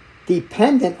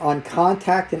dependent on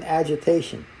contact and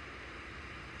agitation.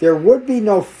 There would be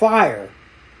no fire,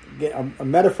 a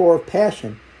metaphor of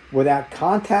passion, without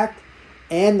contact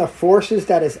and the forces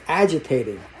that is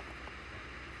agitating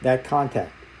that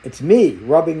contact. It's me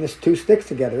rubbing these two sticks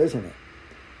together, isn't it?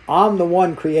 I'm the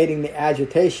one creating the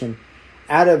agitation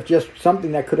out of just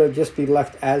something that could have just been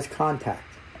left as contact.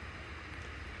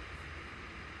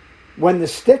 When the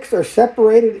sticks are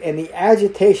separated and the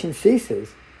agitation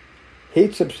ceases,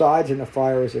 heat subsides and the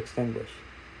fire is extinguished.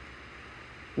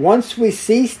 Once we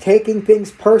cease taking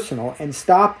things personal and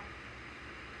stop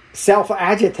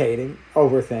self-agitating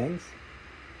over things,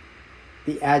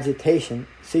 the agitation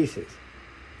ceases.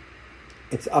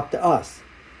 It's up to us.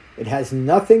 It has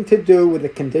nothing to do with the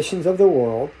conditions of the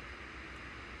world.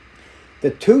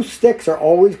 The two sticks are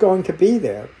always going to be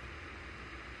there.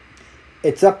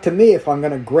 It's up to me if I'm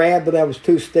going to grab those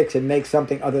two sticks and make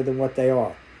something other than what they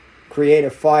are. Create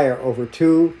a fire over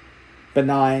two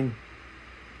benign,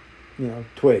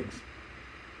 twigs.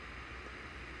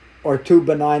 Or two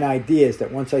benign ideas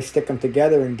that once I stick them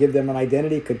together and give them an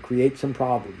identity could create some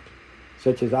problems,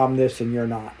 such as I'm this and you're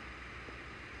not.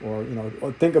 Or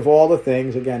think of all the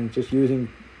things, again, just using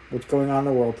what's going on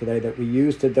in the world today, that we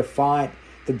use to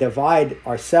divide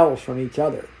ourselves from each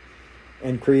other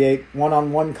and create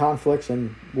one-on-one conflicts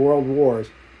and world wars,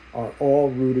 are all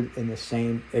rooted in the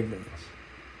same ignorance.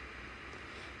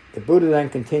 The Buddha then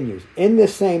continues, in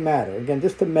this same matter, again,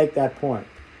 just to make that point,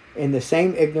 in the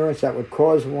same ignorance that would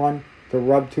cause one to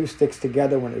rub two sticks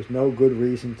together when there's no good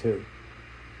reason to.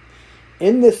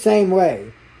 In the same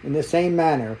way, in the same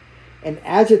manner, an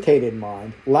agitated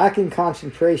mind, lacking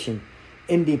concentration,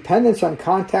 in dependence on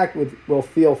contact will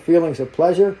feel feelings of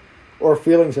pleasure or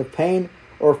feelings of pain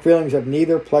or feelings of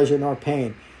neither pleasure nor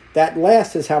pain. That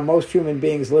last is how most human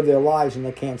beings live their lives, and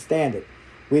they can't stand it.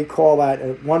 We call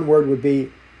that, one word would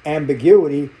be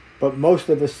ambiguity, but most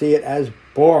of us see it as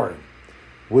boring.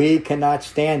 We cannot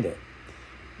stand it.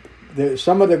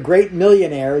 Some of the great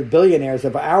billionaires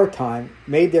of our time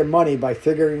made their money by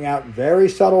figuring out very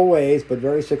subtle ways, but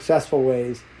very successful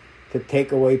ways, to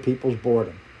take away people's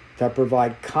boredom, to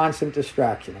provide constant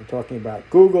distraction. I'm talking about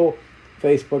Google,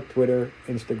 Facebook, Twitter,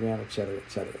 Instagram, etc.,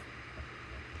 etc.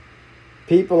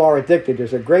 People are addicted.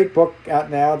 There's a great book out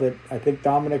now that I think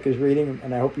Dominic is reading,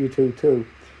 and I hope you too,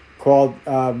 called,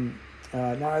 now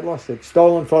I lost it,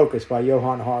 Stolen Focus by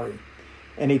Johan Hari.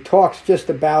 And he talks just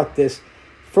about this,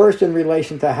 first in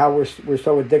relation to how we're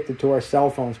so addicted to our cell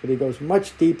phones, but he goes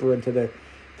much deeper into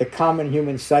the common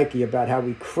human psyche about how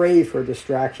we crave for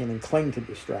distraction and cling to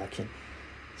distraction.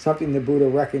 Something the Buddha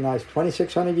recognized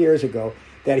 2,600 years ago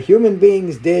that human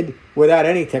beings did without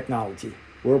any technology.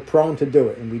 We're prone to do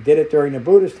it, and we did it during the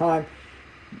Buddha's time.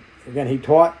 Again, he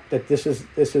taught that this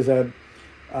is a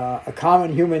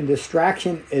common human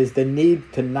distraction is the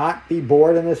need to not be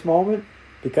bored in this moment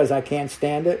because I can't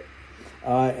stand it.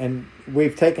 And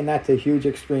we've taken that to huge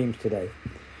extremes today.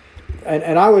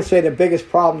 And I would say the biggest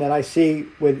problem that I see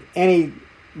with any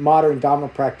modern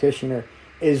Dhamma practitioner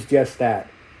is just that.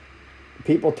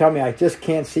 People tell me I just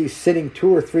can't see sitting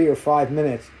 2 or 3 or 5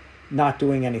 minutes not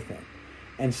doing anything.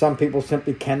 And some people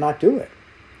simply cannot do it.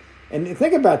 And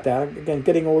think about that, again,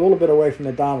 getting a little bit away from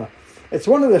the Dhamma. It's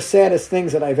one of the saddest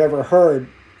things that I've ever heard.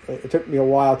 It took me a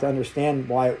while to understand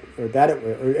why,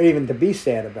 or even to be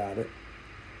sad about it,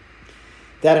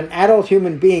 that an adult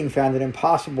human being found it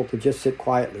impossible to just sit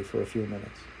quietly for a few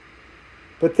minutes.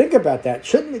 But think about that.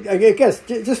 Shouldn't, I guess,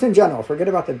 just in general, forget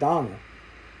about the Dhamma.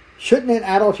 Shouldn't an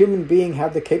adult human being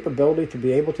have the capability to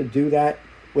be able to do that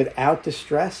without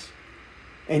distress?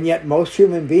 And yet most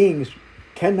human beings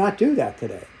cannot do that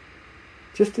today.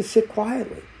 Just to sit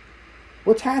quietly.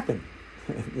 What's happened?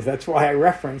 That's why I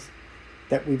reference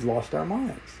that we've lost our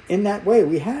minds. In that way,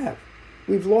 we have.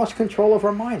 We've lost control of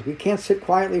our minds. We can't sit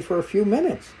quietly for a few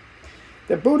minutes.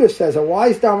 The Buddha says a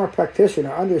wise Dhamma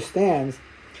practitioner understands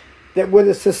that with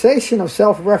the cessation of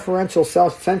self-referential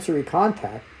self-sensory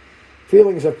contact,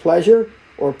 feelings of pleasure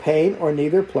or pain or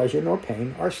neither pleasure nor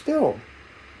pain are stilled.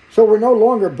 So we're no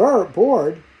longer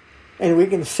bored, and we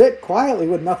can sit quietly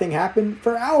with nothing happen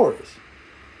for hours.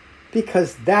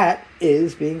 Because that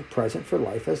is being present for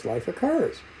life as life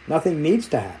occurs. Nothing needs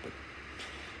to happen.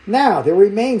 Now, there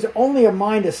remains only a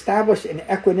mind established in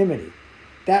equanimity.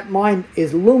 That mind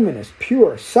is luminous,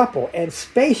 pure, supple, and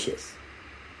spacious.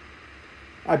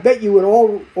 I bet you would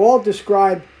all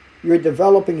describe your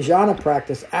developing jhana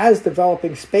practice as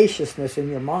developing spaciousness in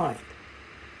your mind.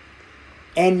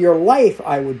 And your life,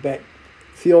 I would bet,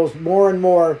 feels more and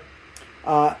more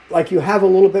like you have a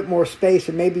little bit more space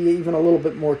and maybe even a little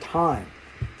bit more time.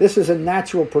 This is a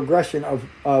natural progression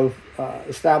of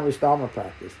established Dhamma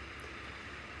practice.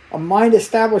 A mind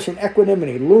established in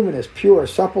equanimity, luminous, pure,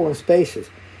 supple, and spacious.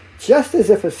 Just as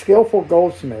if a skillful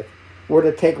goldsmith were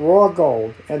to take raw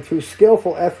gold and through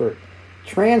skillful effort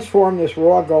transform this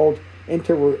raw gold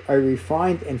into a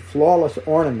refined and flawless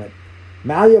ornament,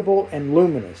 malleable and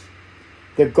luminous,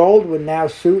 the gold would now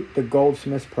suit the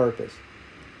goldsmith's purpose.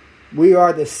 We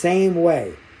are the same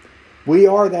way. We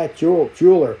are that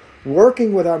jeweler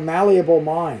working with our malleable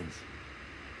minds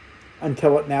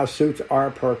until it now suits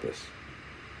our purpose.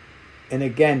 And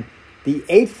again, the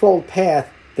Eightfold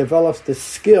Path develops the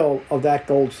skill of that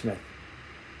goldsmith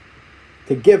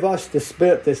to give us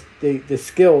the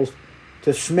skills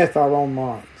to smith our own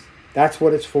minds. That's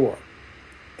what it's for.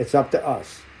 It's up to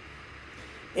us.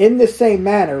 In the same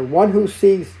manner, one whose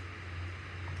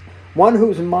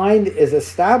mind is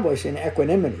established in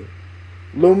equanimity,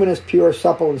 luminous, pure,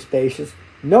 supple, and spacious,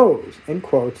 knows, in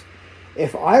quotes,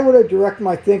 if I were to direct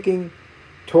my thinking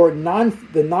toward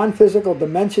the non-physical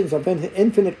dimensions of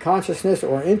infinite consciousness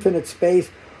or infinite space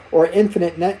or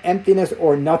infinite emptiness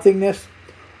or nothingness,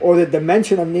 or the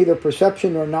dimension of neither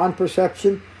perception nor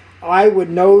non-perception, I would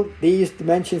know these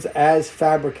dimensions as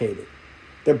fabricated.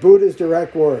 The Buddha's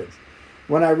direct words.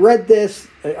 When I read this,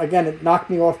 again, it knocked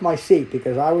me off my seat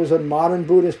because I was a modern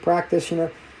Buddhist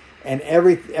practitioner, and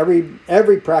every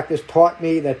practice taught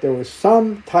me that there was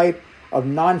some type of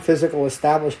non-physical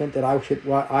establishment that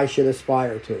I should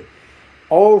aspire to.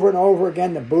 Over and over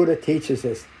again, the Buddha teaches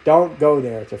this. Don't go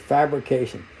there. It's a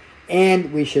fabrication.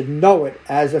 And we should know it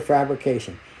as a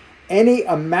fabrication. Any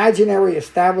imaginary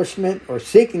establishment or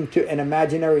seeking to an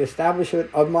imaginary establishment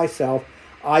of myself,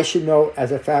 I should know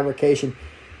as a fabrication.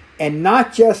 And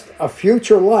not just a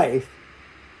future life,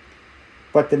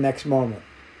 but the next moment.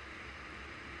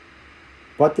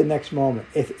 But the next moment.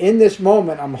 If in this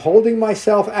moment I'm holding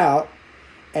myself out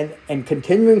and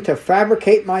continuing to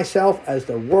fabricate myself as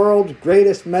the world's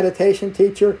greatest meditation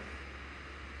teacher,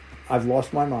 I've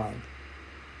lost my mind.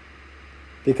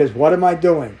 Because what am I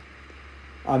doing?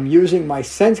 I'm using my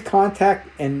sense contact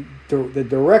in the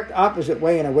direct opposite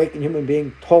way an awakened human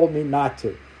being told me not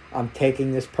to. I'm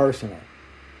taking this personal.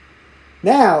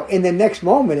 Now, in the next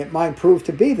moment, it might prove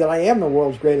to be that I am the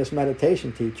world's greatest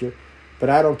meditation teacher,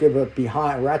 but I don't give a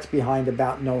rat's behind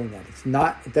about knowing that. It's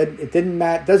not. It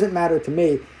doesn't matter to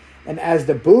me. And as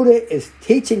the Buddha is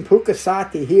teaching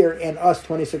Pukasati here and us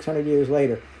 2,600 years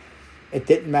later, it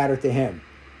didn't matter to him.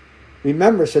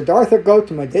 Remember, Siddhartha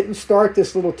Gautama didn't start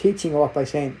this little teaching off by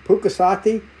saying,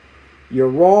 Pukasati, you're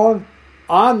wrong.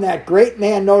 I'm that great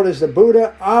man known as the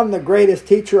Buddha. I'm the greatest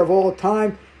teacher of all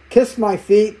time. Kiss my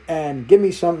feet and give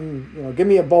me something, give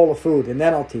me a bowl of food, and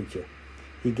then I'll teach you.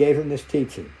 He gave him this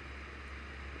teaching.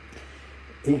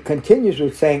 He continues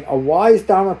with saying, a wise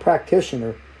Dhamma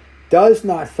practitioner does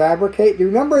not fabricate. Do you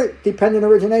remember dependent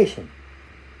origination?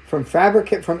 From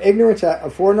ignorance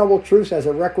of Four Noble Truths as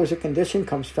a requisite condition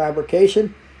comes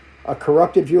fabrication, a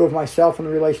corrupted view of myself in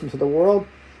relation to the world.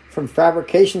 From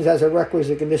fabrications as a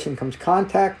requisite condition comes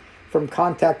contact. From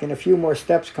contact in a few more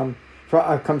steps comes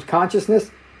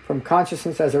consciousness. From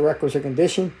consciousness as a requisite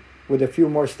condition, with a few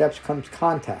more steps comes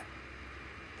contact.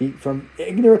 From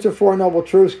ignorance of Four Noble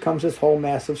Truths comes this whole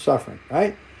mass of suffering,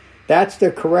 right? That's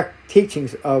the correct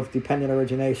teachings of dependent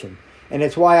origination. And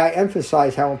it's why I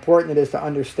emphasize how important it is to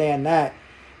understand that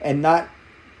and not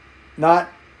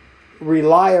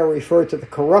rely or refer to the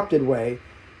corrupted way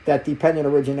that dependent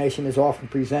origination is often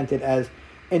presented as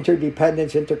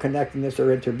interdependence, interconnectedness,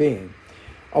 or interbeing.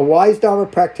 A wise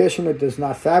Dhamma practitioner does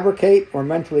not fabricate or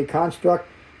mentally construct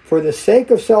for the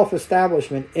sake of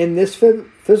self-establishment in this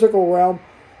physical realm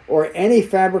or any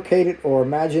fabricated or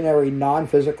imaginary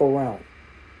non-physical realm.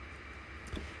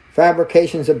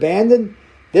 Fabrication is abandoned.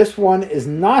 This one is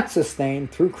not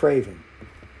sustained through craving.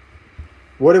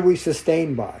 What are we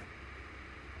sustained by?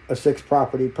 A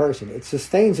six-property person. It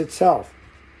sustains itself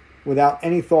without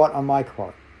any thought on my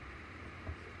part.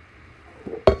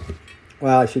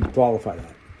 Well, I should qualify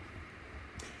that.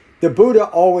 The Buddha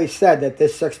always said that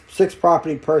this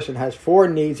six-property person has four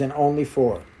needs and only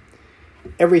four.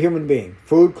 Every human being: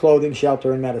 food, clothing,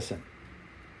 shelter, and medicine.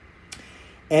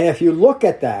 And if you look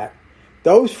at that,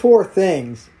 those four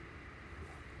things,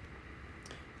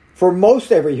 for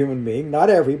most every human being, not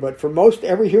every, but for most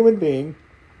every human being,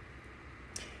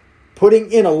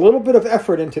 putting in a little bit of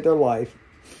effort into their life,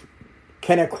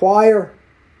 can acquire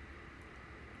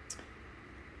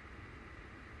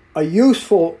a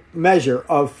useful measure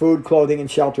of food, clothing, and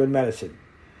shelter and medicine.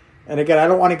 And again, I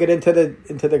don't want to get into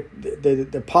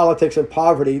the politics of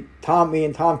poverty. Me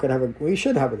and Tom we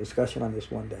should have a discussion on this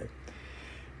one day.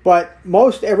 But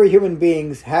most every human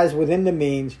being has within the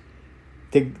means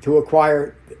to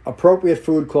acquire appropriate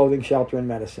food, clothing, shelter, and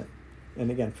medicine.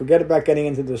 And again, forget about getting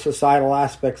into the societal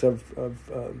aspects of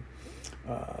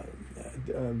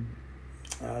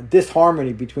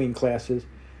disharmony between classes.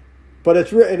 But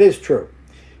it is true.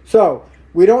 So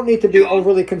we don't need to be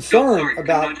overly concerned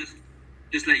about. Can I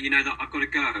just let you know that I've got to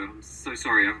go. I'm so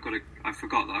sorry. I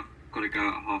forgot that I've got to go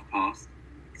at 5:30.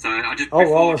 So I just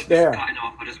before cutting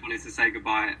off, I just wanted to say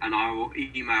goodbye, and I will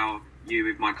email you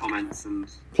with my comments and.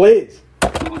 Please.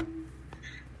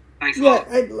 Thanks a lot.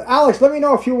 Alex, let me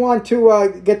know if you want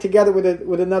to get together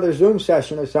with another Zoom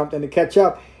session or something to catch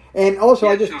up. And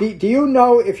also, do you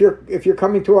know if you're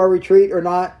coming to our retreat or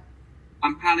not?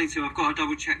 I'm planning to. I've got to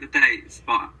double check the dates,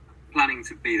 but planning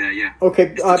to be there. Yeah.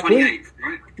 Okay. It's the 28th,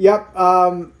 right? Yep.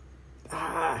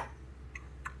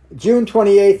 June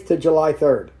 28th to July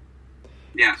 3rd.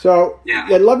 Yeah. So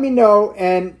let me know,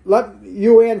 and let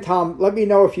you and Tom let me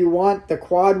know if you want the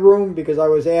quad room, because I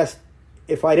was asked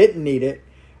if I didn't need it,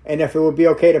 and if it would be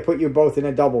okay to put you both in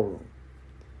a double room.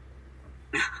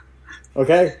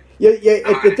 Okay.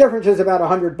 The difference is about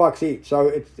 $100 each, so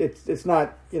it's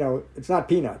not it's not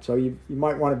peanuts. So you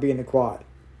might want to be in the quad.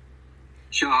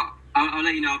 Sure, I'll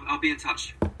let you know. I'll be in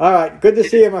touch. All right, good to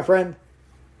see you, my friend.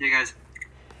 Yeah, guys.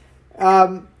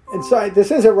 And so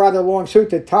this is a rather long suit.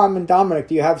 To Tom and Dominic,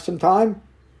 do you have some time?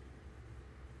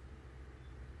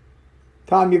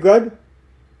 Tom, you good?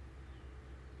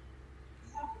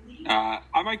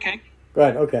 I'm okay.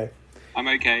 Good. Okay. I'm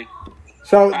okay.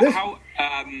 So this.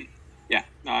 Yeah.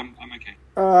 No, I'm okay.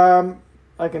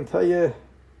 I can tell you.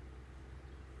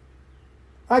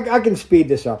 I can speed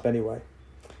this up anyway.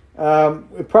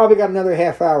 We probably got another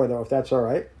half hour though, if that's all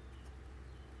right.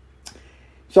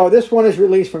 So this one is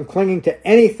released from clinging to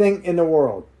anything in the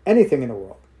world,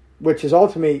 which is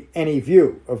ultimately any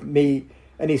view of me,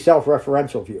 any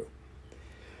self-referential view.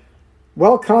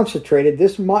 Well concentrated,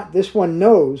 this one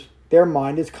knows their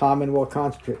mind is calm and well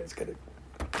concentrated. It's going to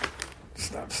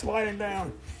stop sliding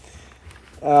down.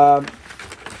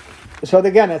 So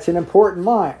again, that's an important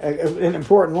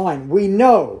line. We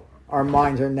know our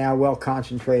minds are now well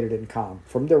concentrated and calm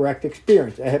from direct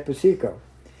experience, ehipo.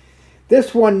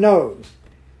 This one knows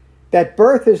that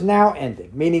birth is now ending,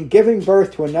 meaning giving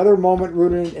birth to another moment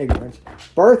rooted in ignorance.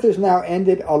 Birth is now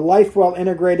ended. A life well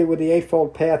integrated with the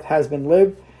Eightfold Path has been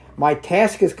lived. My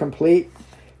task is complete.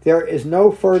 There is no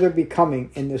further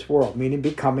becoming in this world, meaning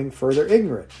becoming further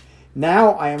ignorant.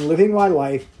 Now I am living my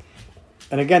life,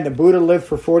 and again, the Buddha lived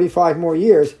for 45 more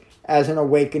years as an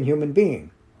awakened human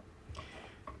being,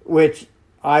 which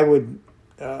I would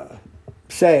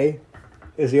say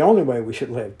is the only way we should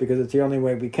live, because it's the only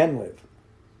way we can live.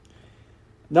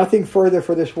 Nothing further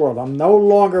for this world. I'm no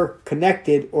longer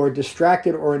connected or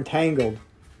distracted or entangled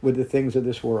with the things of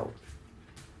this world.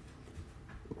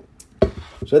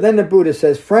 So then the Buddha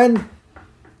says, friend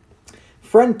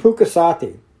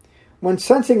Pukasati, when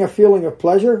sensing a feeling of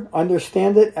pleasure,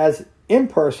 understand it as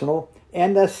impersonal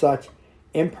and as such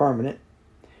impermanent.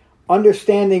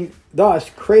 Understanding thus,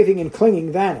 craving and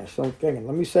clinging vanish. So again,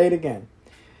 let me say it again.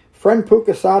 Friend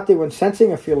Pukasati, when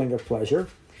sensing a feeling of pleasure,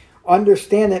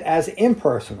 understand it as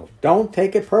impersonal. Don't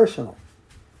take it personal.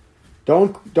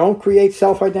 Don't create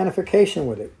self-identification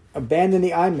with it. Abandon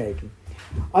the I-making.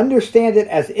 Understand it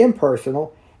as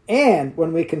impersonal, and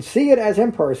when we can see it as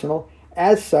impersonal,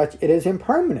 as such, it is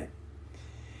impermanent.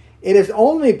 It is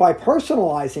only by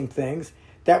personalizing things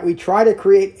that we try to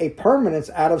create a permanence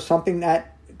out of something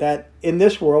that in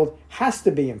this world has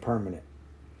to be impermanent.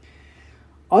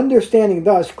 Understanding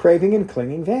thus, craving and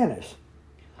clinging vanish.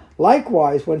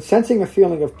 Likewise, when sensing a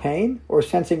feeling of pain or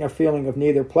sensing a feeling of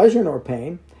neither pleasure nor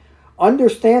pain,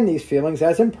 understand these feelings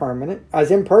as impermanent,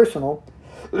 as impersonal,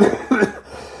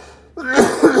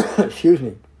 excuse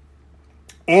me,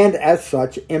 and as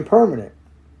such impermanent.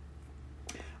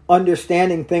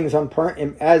 Understanding things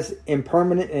as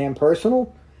impermanent and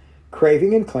impersonal,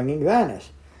 craving and clinging vanish.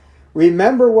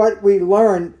 Remember what we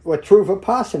learned, what true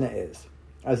Vipassana is,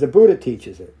 as the Buddha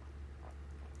teaches it.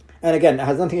 And again, it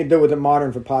has nothing to do with the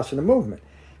modern Vipassana movement.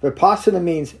 Vipassana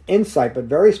means insight, but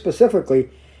very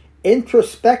specifically,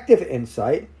 introspective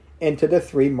insight into the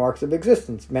three marks of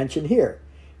existence mentioned here.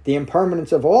 The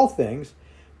impermanence of all things,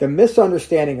 the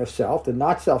misunderstanding of self, the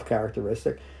not-self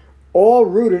characteristic, all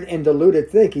rooted in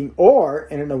deluded thinking or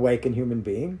in an awakened human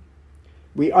being.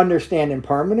 We understand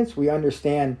impermanence, we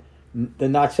understand the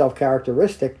not-self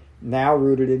characteristic, now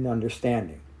rooted in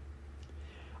understanding.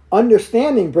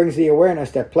 Understanding brings the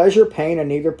awareness that pleasure, pain, and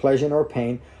neither pleasure nor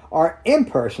pain are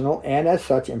impersonal and as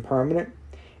such impermanent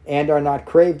and are not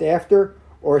craved after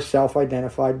or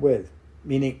self-identified with,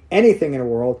 meaning anything in the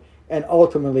world and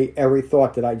ultimately every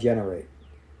thought that I generate.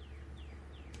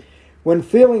 When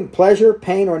feeling pleasure,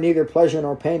 pain, or neither pleasure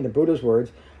nor pain, the Buddha's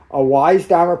words, a wise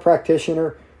Dharma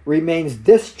practitioner remains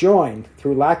disjoined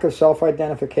through lack of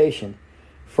self-identification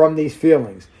from these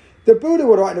feelings. The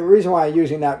reason why I'm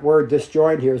using that word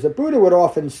disjoined here is the Buddha would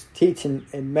often teach in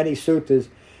many suttas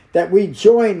that we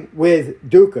join with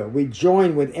dukkha, we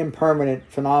join with impermanent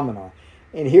phenomena.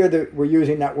 And here we're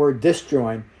using that word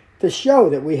disjoin to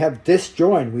show that we have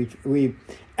disjoined, we've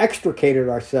extricated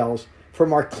ourselves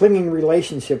from our clinging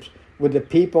relationships with the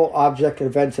people, objects,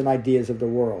 events, and ideas of the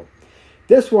world.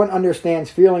 This one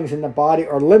understands feelings in the body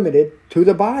are limited to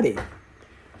the body.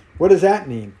 What does that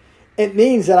mean? It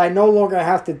means that I no longer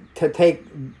have to take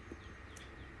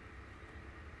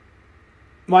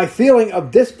my feeling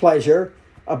of displeasure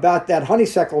about that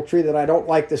honeysuckle tree that I don't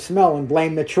like the smell and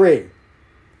blame the tree.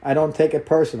 I don't take it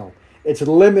personal. It's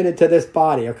limited to this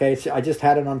body, okay? I just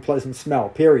had an unpleasant smell,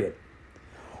 period.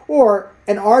 Or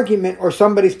an argument or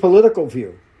somebody's political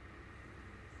view.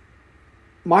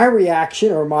 My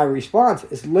reaction or my response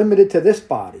is limited to this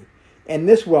body and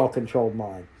this well-controlled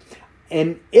mind.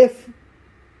 And if,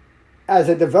 as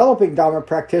a developing Dharma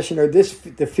practitioner,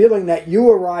 the feeling that you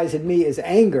arise in me is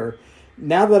anger,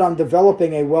 now that I'm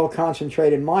developing a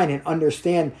well-concentrated mind and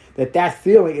understand that that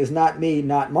feeling is not me,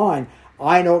 not mine,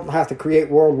 I don't have to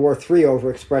create World War III over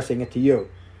expressing it to you.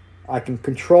 I can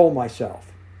control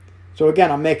myself. So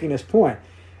again, I'm making this point.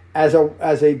 As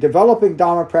a developing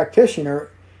Dharma practitioner,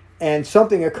 and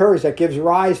something occurs that gives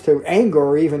rise to anger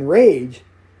or even rage,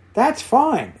 that's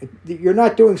fine. You're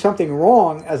not doing something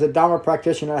wrong as a Dhamma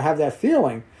practitioner to have that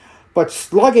feeling, but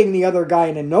slugging the other guy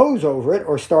in the nose over it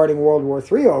or starting World War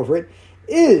III over it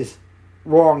is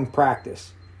wrong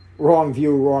practice, wrong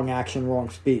view, wrong action,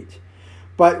 wrong speech.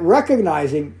 But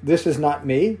recognizing this is not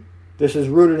me, this is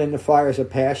rooted in the fires of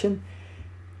passion,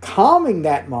 calming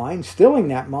that mind, stilling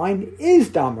that mind is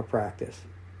Dhamma practice.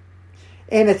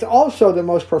 And it's also the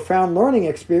most profound learning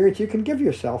experience you can give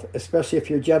yourself, especially if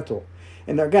you're gentle.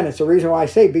 And again, it's the reason why I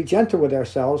say be gentle with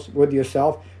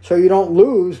yourself, so you don't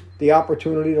lose the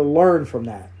opportunity to learn from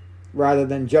that, rather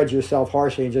than judge yourself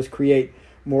harshly and just create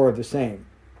more of the same.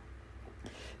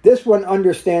 This one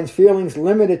understands feelings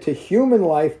limited to human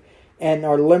life and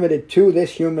are limited to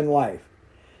this human life.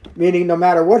 Meaning no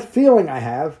matter what feeling I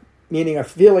have, meaning a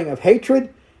feeling of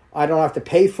hatred, I don't have to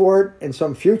pay for it in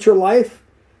some future life,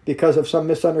 because of some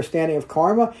misunderstanding of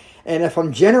karma. And if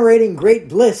I'm generating great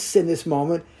bliss in this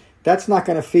moment, that's not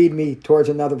going to feed me towards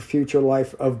another future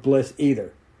life of bliss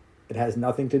either. It has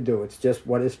nothing to do. It's just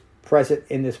what is present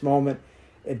in this moment.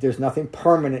 There's nothing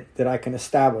permanent that I can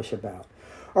establish about.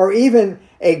 Or even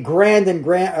a grand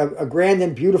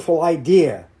and beautiful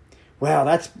idea. Well,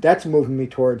 that's moving me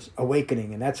towards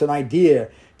awakening, and that's an idea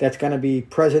that's going to be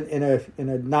present in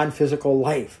a non-physical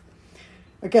life.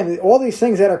 Again, all these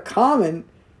things that are common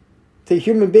to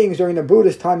human beings during the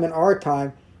Buddha's time and our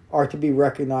time are to be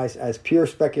recognized as pure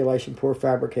speculation, pure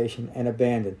fabrication, and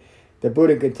abandoned. The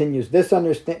Buddha continues, this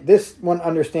one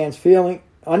understands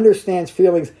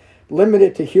feelings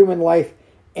limited to human life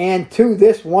and to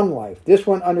this one life. This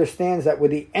one understands that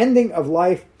with the ending of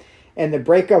life and the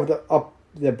breakup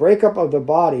of the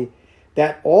body,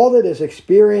 that all that is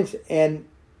experienced and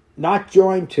not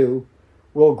joined to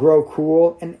will grow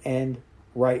cool and end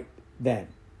right then.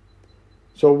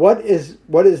 So what is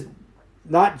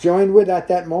not joined with at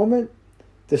that moment?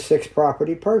 The sixth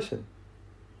property person.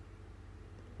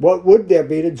 What would there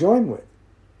be to join with?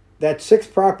 That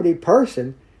sixth property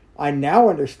person, I now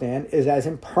understand, is as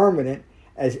impermanent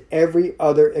as every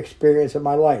other experience of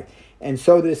my life. And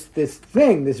so this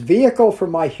vehicle for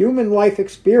my human life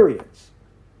experience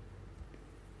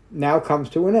now comes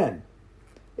to an end.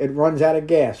 It runs out of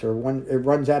gas, or it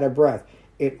runs out of breath.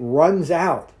 It runs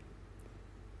out.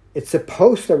 It's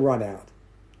supposed to run out.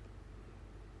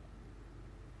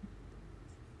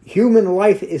 Human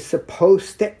life is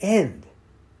supposed to end.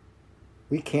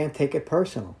 We can't take it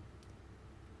personal.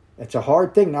 It's a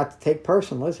hard thing not to take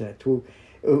personal, isn't it?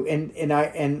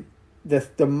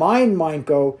 The mind might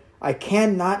go, I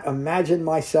cannot imagine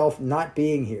myself not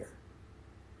being here.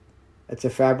 It's a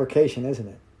fabrication, isn't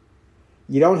it?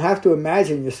 You don't have to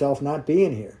imagine yourself not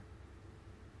being here.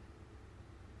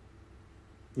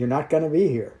 You're not going to be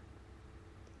here.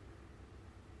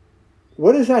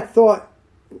 What does that thought...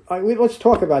 Let's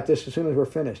talk about this as soon as we're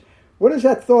finished. What does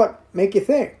that thought make you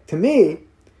think? To me,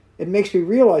 it makes me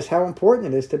realize how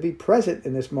important it is to be present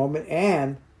in this moment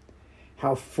and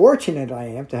how fortunate I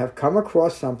am to have come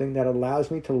across something that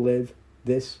allows me to live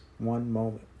this one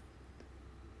moment.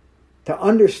 To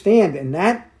understand in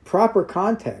that proper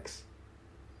context,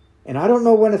 and I don't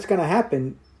know when it's going to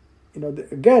happen,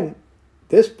 again,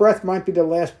 this breath might be the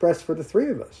last breath for the three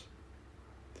of us.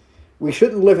 We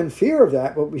shouldn't live in fear of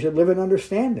that, but we should live in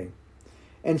understanding.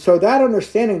 And so that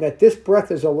understanding that this breath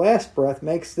is the last breath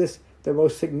makes this the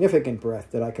most significant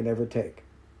breath that I can ever take.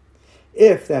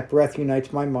 If that breath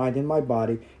unites my mind and my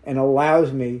body and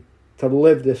allows me to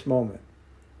live this moment.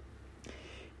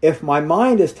 If my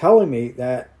mind is telling me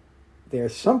that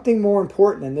there's something more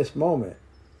important in this moment,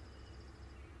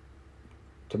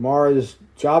 tomorrow's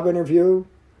job interview,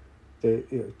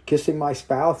 kissing my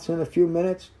spouse in a few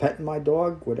minutes, petting my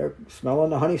dog, whatever,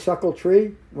 smelling the honeysuckle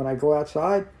tree when I go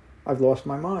outside, I've lost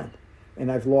my mind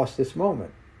and I've lost this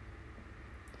moment.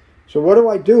 So what do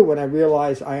I do when I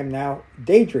realize I am now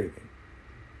daydreaming?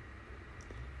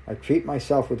 I treat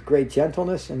myself with great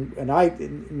gentleness, and I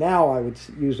would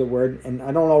use the word, and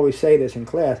I don't always say this in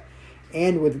class,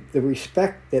 and with the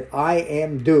respect that I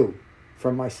am due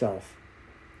from myself.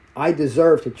 I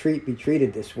deserve to be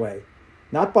treated this way,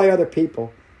 not by other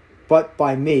people, but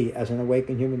by me as an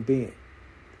awakened human being.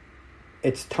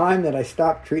 It's time that I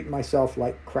stop treating myself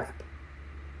like crap,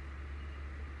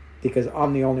 because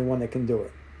I'm the only one that can do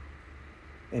it.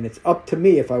 And it's up to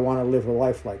me if I want to live a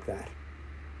life like that.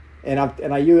 And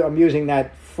I'm using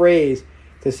that phrase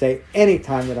to say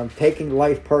anytime that I'm taking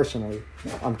life personally,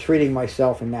 I'm treating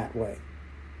myself in that way.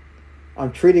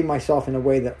 I'm treating myself in a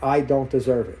way that I don't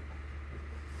deserve it,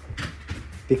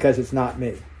 because it's not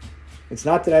me. It's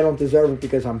not that I don't deserve it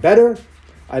because I'm better.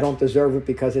 I don't deserve it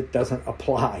because it doesn't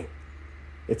apply.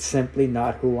 It's simply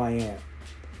not who I am.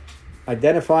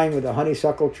 Identifying with the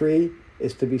honeysuckle tree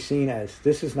is to be seen as,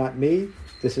 this is not me,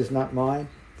 this is not mine,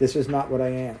 this is not what I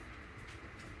am.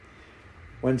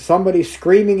 When somebody's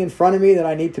screaming in front of me that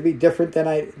I need to be different than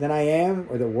I am,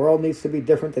 or the world needs to be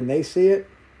different than they see it,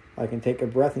 I can take a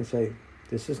breath and say,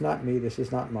 this is not me, this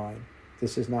is not mine,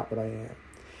 this is not what I am.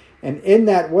 And in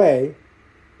that way,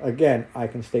 again, I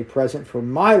can stay present for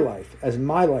my life as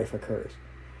my life occurs.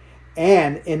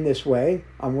 And in this way,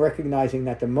 I'm recognizing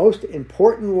that the most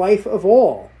important life of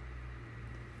all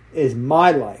is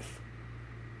my life.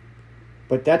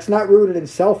 But that's not rooted in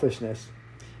selfishness.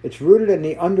 It's rooted in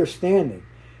the understanding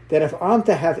that if I'm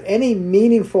to have any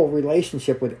meaningful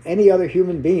relationship with any other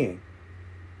human being,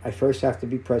 I first have to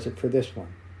be present for this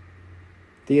one.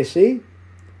 Do you see?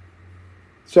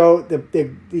 So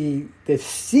the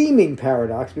seeming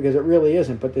paradox, because it really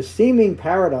isn't, but the seeming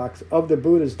paradox of the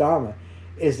Buddha's Dhamma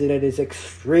is that it is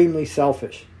extremely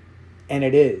selfish. And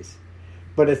it is.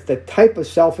 But it's the type of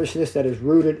selfishness that is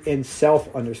rooted in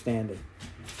self-understanding,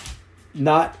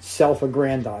 not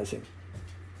self-aggrandizing.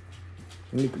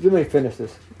 Let me finish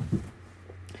this.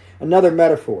 Another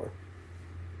metaphor.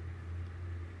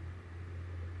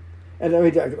 And let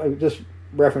me just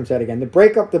reference that again. The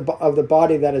breakup of the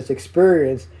body that is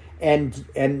experienced and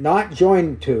not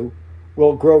joined to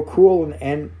will grow cool and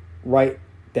end right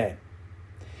then.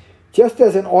 Just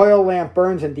as an oil lamp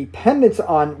burns in dependence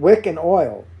on wick and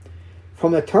oil,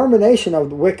 from the termination of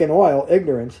the wick and oil,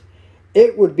 ignorance,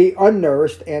 it would be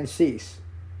unnourished and cease.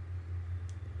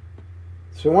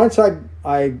 So once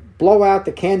I blow out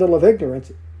the candle of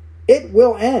ignorance, it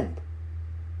will end.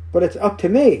 But it's up to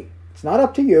me. It's not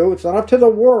up to you. It's not up to the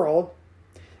world.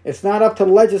 It's not up to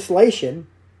legislation.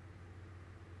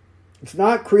 It's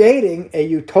not creating a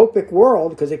utopic world,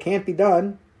 because it can't be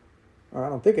done. Or I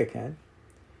don't think it can.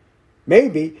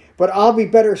 Maybe, but I'll be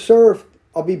better served.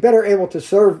 I'll be better able to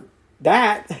serve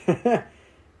that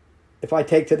if I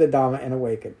take to the Dhamma and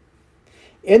awaken.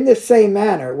 In this same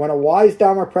manner, when a wise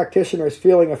Dhamma practitioner is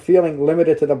feeling a feeling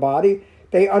limited to the body,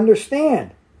 they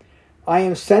understand. I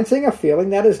am sensing a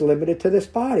feeling that is limited to this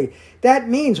body. That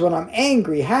means when I'm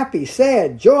angry, happy,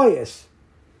 sad, joyous,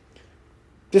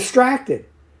 distracted,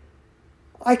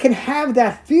 I can have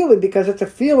that feeling because it's a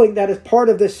feeling that is part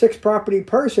of this sixth property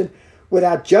person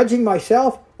without judging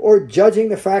myself or judging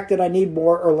the fact that I need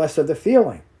more or less of the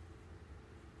feeling.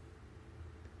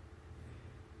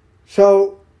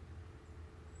 So,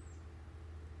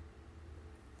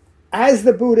 as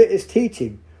the Buddha is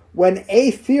teaching, when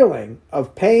a feeling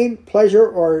of pain, pleasure,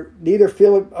 or neither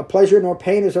feeling of pleasure nor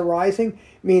pain is arising,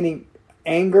 meaning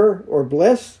anger or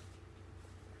bliss,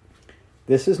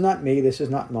 this is not me, this is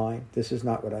not mine, this is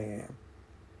not what I am.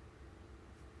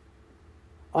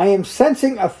 I am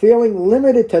sensing a feeling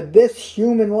limited to this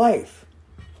human life.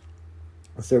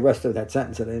 That's the rest of that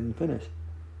sentence that I didn't finish.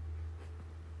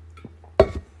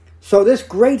 So this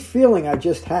great feeling I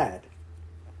just had,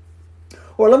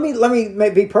 or let me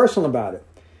be personal about it.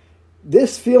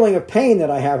 This feeling of pain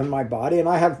that I have in my body, and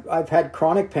I've had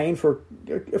chronic pain for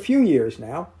a few years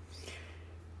now.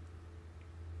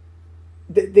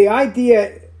 The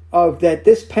idea of that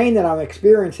this pain that I'm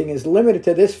experiencing is limited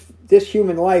to this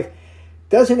human life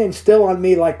doesn't instill on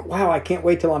me like, wow, I can't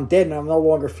wait till I'm dead and I'm no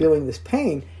longer feeling this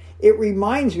pain. It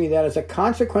reminds me that as a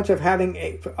consequence of having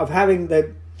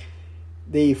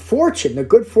the fortune, the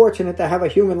good fortune to have a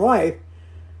human life,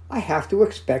 I have to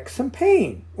expect some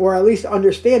pain, or at least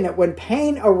understand that when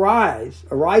pain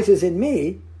arises in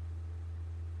me,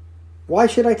 why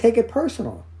should I take it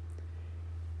personal?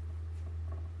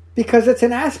 Because it's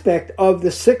an aspect of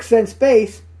the sixth sense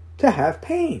base to have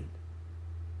pain.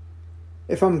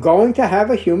 If I'm going to have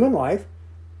a human life,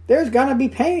 there's going to be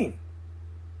pain.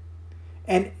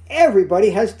 And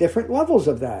everybody has different levels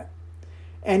of that.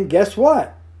 And guess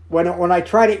what? When I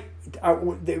try to...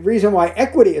 the reason why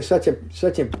equity is such a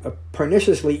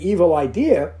perniciously evil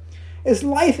idea is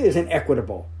life isn't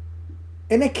equitable.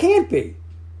 And it can't be.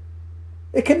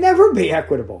 It can never be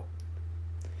equitable.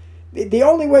 The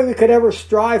only way we could ever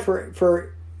strive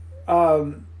for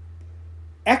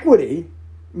equity,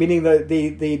 meaning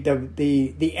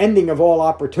the ending of all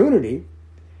opportunity,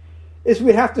 is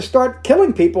we'd have to start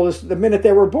killing people the minute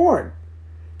they were born.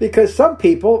 Because some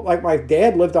people, like my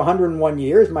dad, lived 101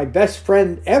 years. My best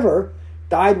friend ever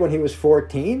died when he was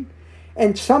 14.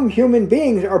 And some human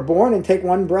beings are born and take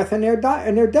one breath and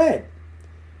they're dead.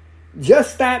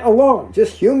 Just that alone,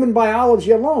 just human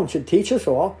biology alone should teach us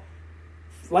all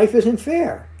life isn't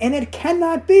fair. And it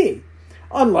cannot be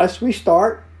unless we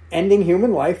start ending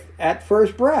human life at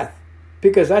first breath.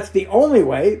 Because that's the only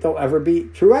way there'll ever be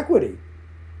true equity.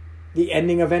 The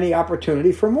ending of any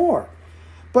opportunity for more.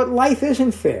 But life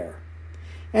isn't fair.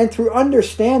 And through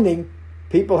understanding,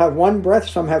 people have one breath,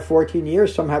 some have 14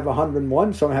 years, some have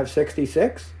 101, some have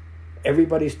 66.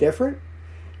 Everybody's different.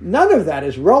 None of that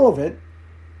is relevant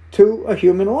to a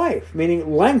human life,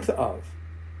 meaning length of.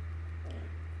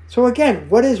 So again,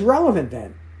 what is relevant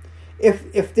then?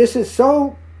 If this is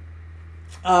so,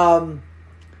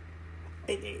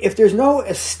 if there's no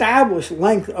established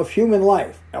length of human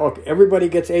life, everybody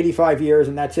gets 85 years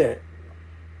and that's it,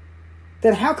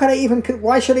 then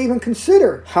why should I even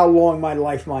consider how long my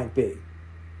life might be?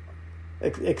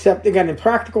 Except, again, in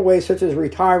practical ways such as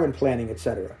retirement planning,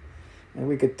 etc. And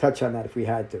we could touch on that if we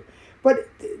had to. But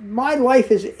my life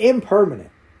is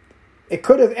impermanent. It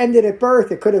could have ended at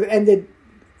birth. It could have ended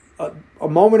a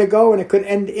moment ago, and it could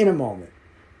end in a moment.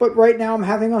 But right now I'm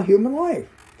having a human life.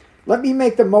 Let me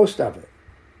make the most of it.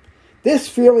 This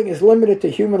feeling is limited to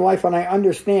human life, and I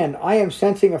understand. I am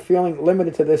sensing a feeling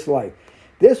limited to this life.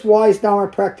 This wise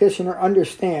Dharma practitioner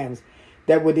understands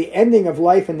that with the ending of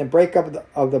life and the breakup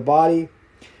of the body,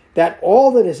 that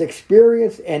all that is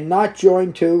experienced and not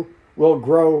joined to will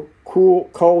grow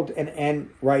cold, and end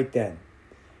right then.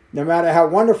 No matter how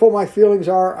wonderful my feelings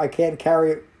are, I can't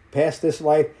carry it past this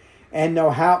life, and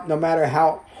no matter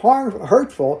how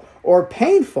hurtful or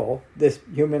painful this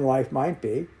human life might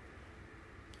be,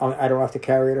 I don't have to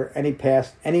carry it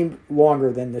any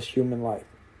longer than this human life.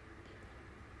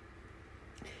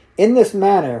 In this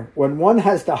manner, when one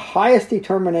has the highest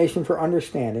determination for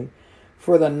understanding,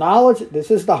 for the knowledge,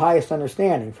 this is the highest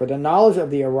understanding, for the knowledge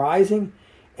of the arising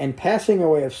and passing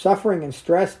away of suffering and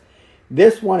stress,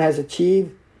 this one has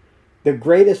achieved the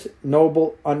greatest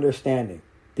noble understanding,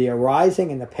 the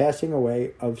arising and the passing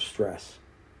away of stress.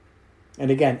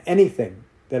 And again, anything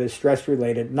that is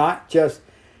stress-related, not just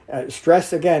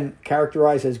stress, again,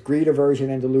 characterized as greed,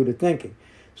 aversion, and deluded thinking.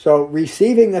 So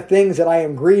receiving the things that I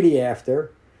am greedy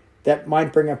after, that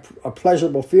might bring a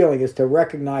pleasurable feeling, is to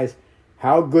recognize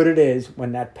how good it is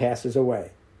when that passes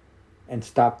away and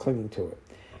stop clinging to it.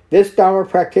 This Dharma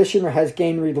practitioner has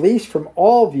gained release from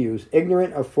all views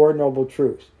ignorant of Four Noble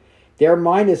Truths. Their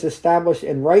mind is established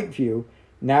in right view,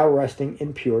 now resting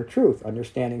in pure truth,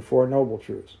 understanding Four Noble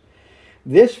Truths.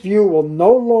 This view will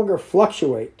no longer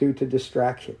fluctuate due to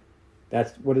distraction.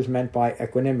 That's what is meant by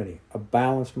equanimity, a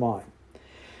balanced mind.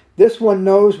 This one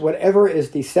knows whatever is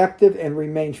deceptive and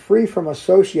remains free from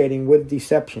associating with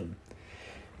deception.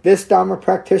 This Dharma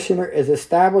practitioner is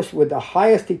established with the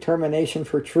highest determination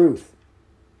for truth.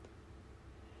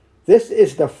 This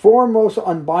is the foremost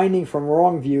unbinding from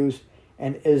wrong views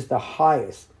and is the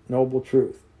highest noble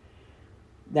truth.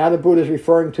 Now the Buddha is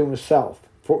referring to himself.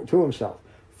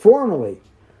 Formerly,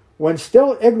 when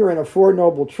still ignorant of Four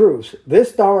Noble Truths,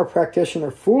 this Dharma practitioner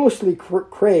foolishly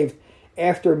craved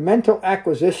after mental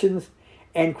acquisitions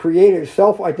and created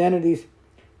self-identities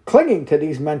clinging to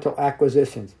these mental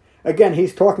acquisitions. Again,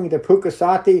 he's talking to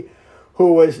Pukasati,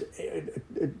 who was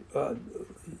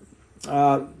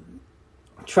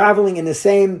traveling in the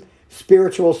same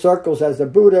spiritual circles as the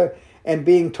Buddha and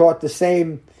being taught the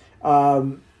same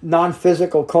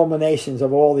non-physical culminations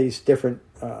of all these different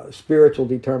spiritual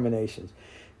determinations.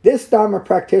 This Dharma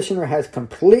practitioner has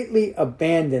completely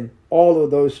abandoned all of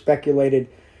those speculated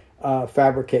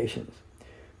fabrications.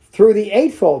 Through the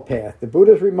Eightfold Path, the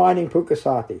Buddha is reminding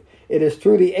Pukasati, it is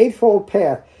through the Eightfold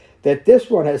Path that this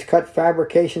one has cut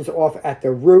fabrications off at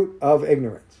the root of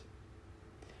ignorance.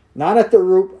 Not at the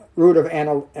root of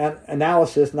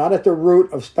analysis, not at the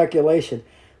root of speculation,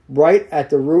 right at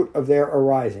the root of their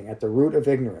arising, at the root of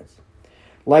ignorance.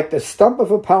 Like the stump of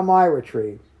a palmyra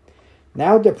tree,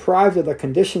 now deprived of the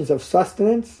conditions of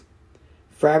sustenance,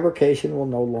 fabrication will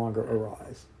no longer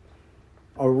arise.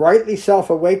 A rightly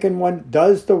self-awakened one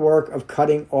does the work of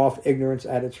cutting off ignorance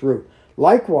at its root.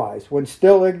 Likewise, when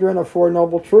still ignorant of Four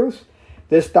Noble Truths,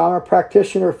 this Dharma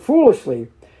practitioner foolishly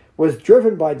was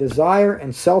driven by desire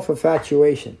and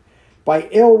self-infatuation, by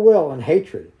ill will and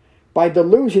hatred, by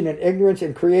delusion and ignorance,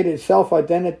 and created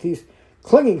self-identities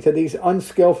clinging to these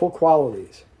unskillful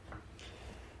qualities.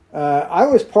 I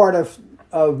was part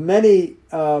of many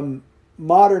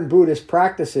modern Buddhist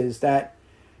practices that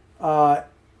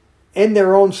in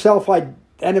their own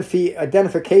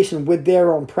self-identification with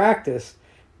their own practice,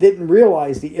 didn't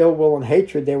realize the ill will and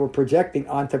hatred they were projecting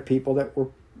onto people that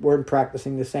weren't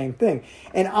practicing the same thing.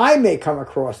 And I may come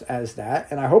across as that,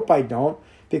 and I hope I don't,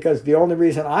 because the only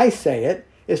reason I say it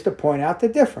is to point out the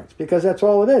difference, because that's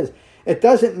all it is. It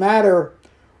doesn't matter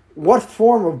what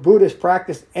form of Buddhist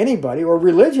practice anybody or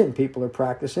religion people are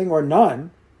practicing, or none,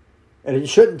 and it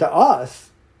shouldn't to us.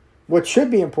 What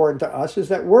should be important to us is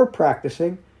that we're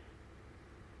practicing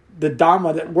the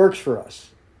Dhamma that works for us,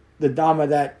 the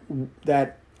Dhamma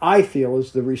that I feel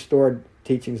is the restored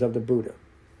teachings of the Buddha.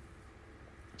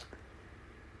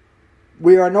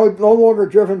 We are no longer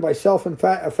driven by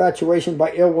self-infatuation,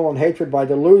 by ill will and hatred, by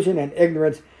delusion and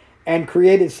ignorance, and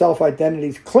created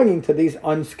self-identities clinging to these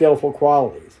unskillful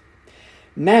qualities.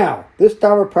 Now, this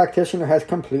Dharma practitioner has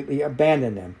completely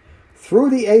abandoned them. Through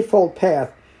the Eightfold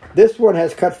Path, this one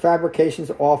has cut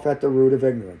fabrications off at the root of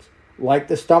ignorance. Like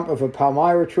the stump of a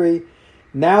palmyra tree,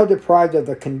 now deprived of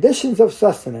the conditions of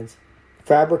sustenance,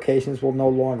 fabrications will no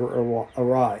longer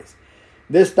arise.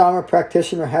 This Dharma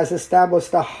practitioner has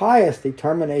established the highest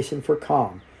determination for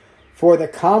calm, for the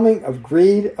calming of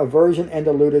greed, aversion, and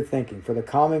deluded thinking, for the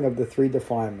calming of the three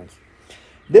defilements.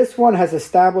 This one has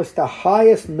established the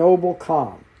highest noble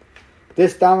calm.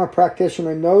 This Dharma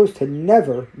practitioner knows to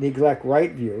never neglect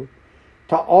right view,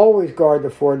 to always guard the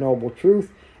Four Noble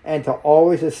Truths, and to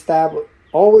always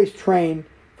train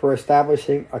for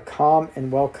establishing a calm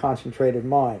and well-concentrated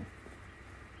mind.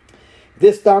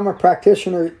 This Dharma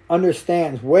practitioner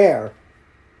understands where,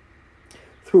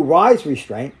 through wise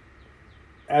restraint,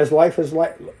 as life occurs,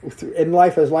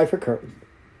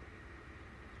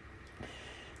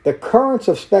 the currents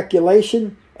of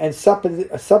speculation and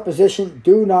supposition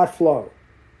do not flow.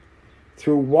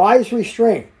 Through wise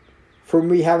restraint, for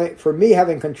me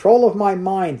having control of my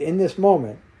mind in this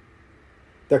moment,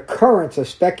 the currents of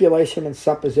speculation and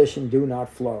supposition do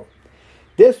not flow.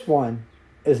 This one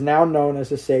is now known as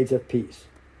the Sage of Peace.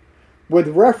 With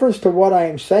reference to what I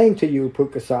am saying to you,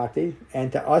 Pukasati,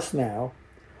 and to us now,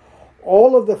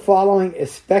 all of the following is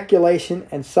speculation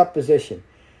and supposition.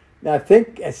 Now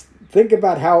think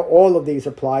about how all of these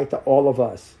apply to all of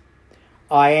us.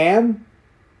 I am,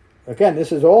 again,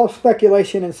 this is all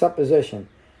speculation and supposition.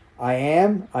 I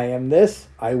am this,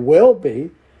 I will be,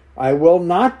 I will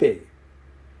not be.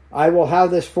 I will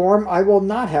have this form, I will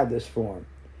not have this form.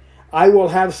 I will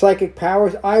have psychic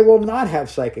powers, I will not have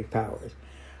psychic powers.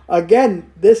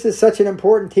 Again, this is such an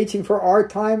important teaching for our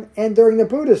time and during the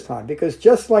Buddha's time, because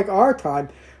just like our time,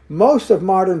 most of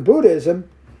modern Buddhism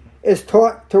is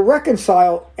taught to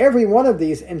reconcile every one of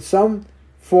these in some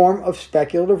form of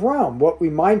speculative realm. What we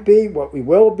might be, what we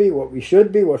will be, what we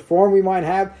should be, what form we might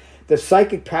have, the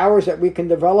psychic powers that we can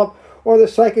develop, or the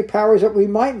psychic powers that we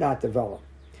might not develop.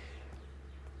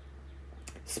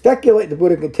 The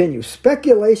Buddha continues,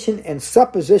 speculation and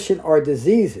supposition are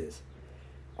diseases,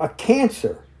 a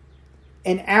cancer,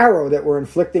 an arrow that we're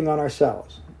inflicting on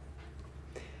ourselves.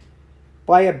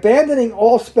 By abandoning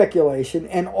all speculation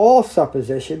and all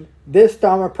supposition, this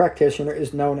Dharma practitioner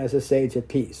is known as a Sage of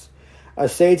Peace. A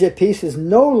Sage of Peace is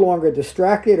no longer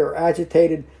distracted or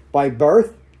agitated by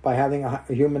birth, by having a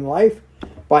human life,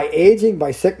 by aging,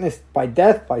 by sickness, by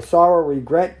death, by sorrow,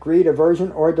 regret, greed,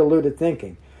 aversion, or deluded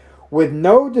thinking. With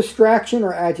no distraction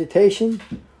or agitation,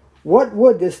 what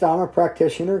would this Dharma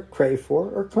practitioner crave for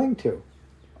or cling to?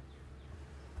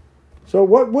 So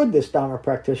what would this Dharma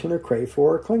practitioner crave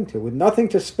for or cling to? With nothing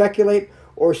to speculate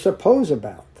or suppose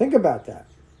about. Think about that.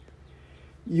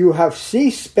 You have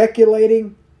ceased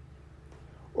speculating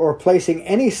or placing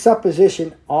any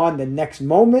supposition on the next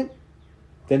moment,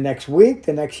 the next week,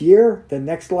 the next year, the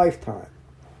next lifetime.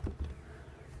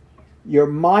 Your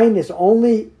mind is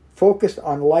only focused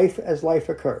on life as life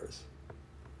occurs.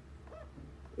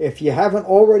 If you haven't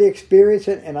already experienced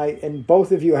it, and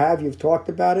both of you have, you've talked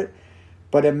about it,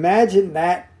 but imagine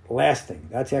that lasting.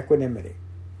 That's equanimity.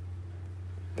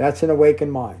 That's an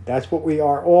awakened mind. That's what we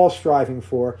are all striving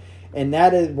for, and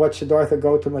that is what Siddhartha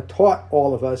Gautama taught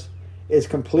all of us is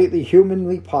completely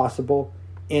humanly possible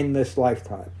in this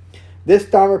lifetime. This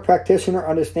Dharma practitioner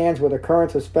understands where the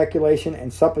currents of speculation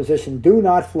and supposition do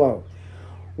not flow.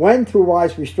 When, through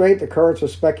wise restraint, the currents of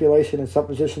speculation and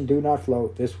supposition do not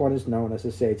flow, this one is known as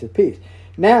the Sage of Peace.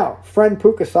 Now, friend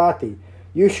Pukasati,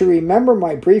 you should remember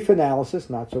my brief analysis,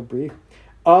 not so brief,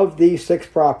 of these 6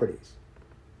 properties.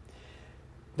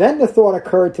 Then the thought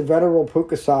occurred to Venerable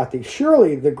Pukasati,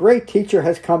 surely the great teacher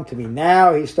has come to me.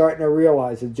 Now he's starting to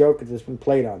realize the joke that has been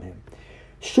played on him.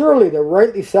 Surely the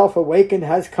rightly self-awakened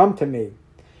has come to me.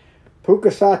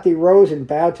 Pukasati rose and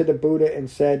bowed to the Buddha and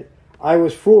said, I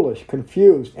was foolish,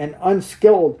 confused, and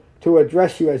unskilled to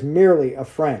address you as merely a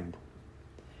friend.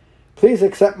 Please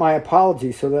accept my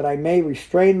apology so that I may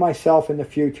restrain myself in the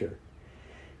future."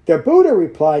 The Buddha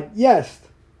replied, "Yes,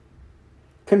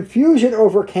 confusion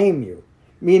overcame you,"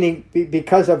 meaning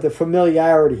because of the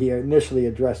familiarity he initially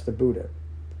addressed the Buddha.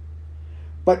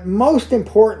 But most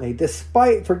importantly,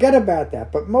 forget about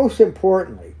that, but most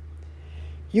importantly,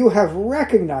 you have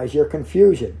recognized your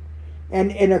confusion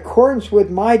and in accordance with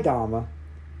my Dhamma,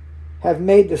 have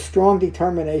made the strong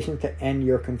determination to end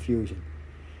your confusion.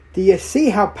 Do you see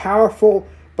how powerful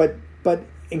but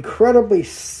incredibly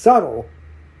subtle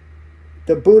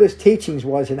the Buddha's teachings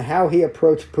was and how he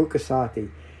approached Pukasati?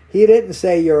 He didn't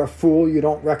say, "You're a fool, you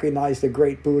don't recognize the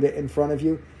great Buddha in front of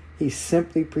you." He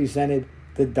simply presented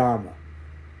the Dhamma.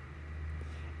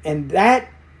 And that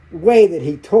way that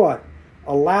he taught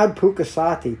allowed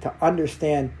Pukasati to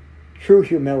understand true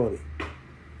humility.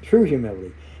 True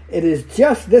humility. It is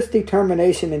just this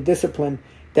determination and discipline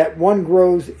that one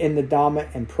grows in the Dhamma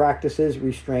and practices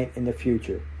restraint in the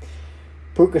future.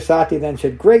 Pukasati then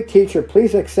said, "Great teacher,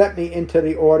 please accept me into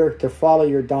the order to follow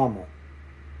your Dhamma."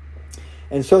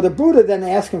 And so the Buddha then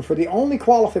asked him for the only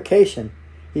qualification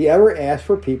he ever asked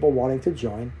for people wanting to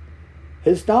join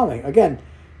his Dhamma. Again,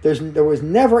 there was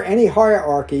never any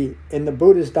hierarchy in the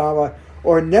Buddha's Dhamma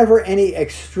or never any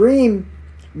extreme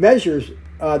measures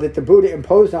that the Buddha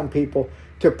imposed on people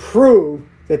to prove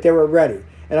that they were ready.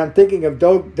 And I'm thinking of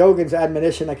Dogen's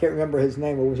admonition. I can't remember his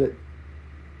name. Or was it?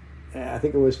 I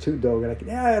think it was to Dogen.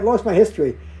 I lost my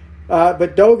history.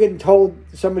 But Dogen told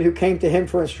somebody who came to him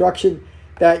for instruction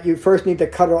that you first need to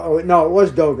cut off... No, it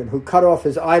was Dogen who cut off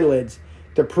his eyelids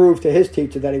to prove to his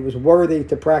teacher that he was worthy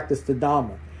to practice the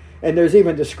Dhamma. And there's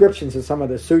even descriptions in some of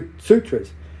the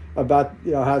sutras about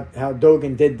how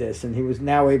Dogen did this, and he was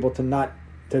now able to not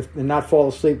fall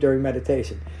asleep during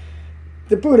meditation.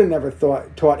 The Buddha never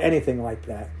taught anything like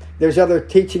that. There's other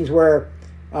teachings where,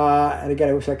 and again,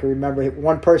 I wish I could remember,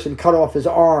 one person cut off his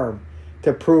arm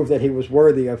to prove that he was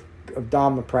worthy of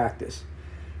Dhamma practice.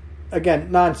 Again,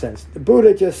 nonsense. The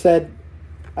Buddha just said,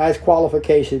 as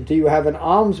qualification, do you have an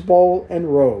alms bowl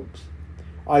and robes?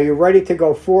 Are you ready to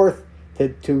go forth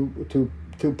to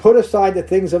put aside the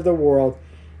things of the world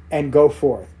and go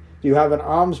forth? Do you have an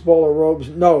alms bowl or robes?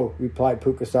 No, replied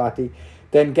Pukasati.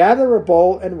 Then gather a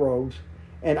bowl and robes,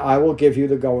 and I will give you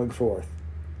the going forth.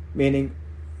 Meaning,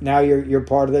 now you're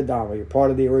part of the Dhamma, you're part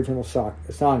of the original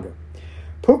Sangha.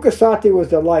 Pukasati was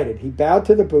delighted. He bowed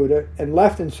to the Buddha and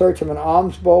left in search of an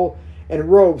alms bowl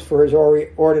and robes for his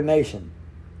ordination.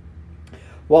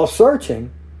 While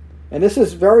searching, and this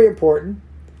is very important,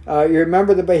 you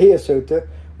remember the Bahia Sutta,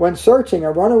 when searching,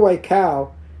 a runaway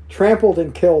cow trampled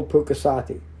and killed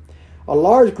Pukasati. A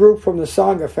large group from the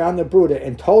Sangha found the Buddha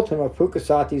and told him of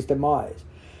Pukasati's demise.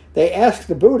 They asked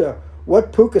the Buddha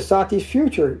what Pukasati's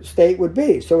future state would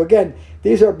be. So again,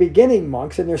 these are beginning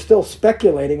monks and they're still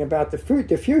speculating about the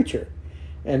future.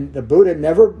 And the Buddha,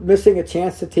 never missing a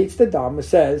chance to teach the Dhamma,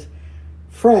 says,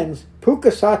 "Friends,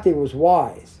 Pukasati was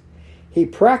wise. He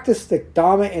practiced the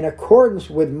Dhamma in accordance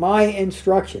with my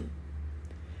instruction."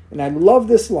 And I love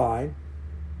this line.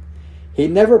 "He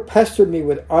never pestered me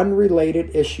with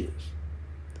unrelated issues."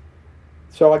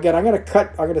 So again, I'm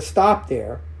going to stop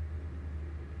there.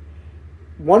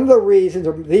 One of the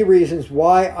reasons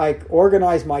why I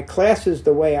organize my classes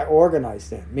the way I organize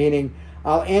them, meaning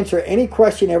I'll answer any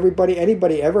question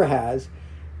anybody ever has,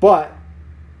 but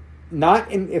not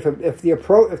if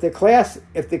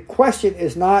the question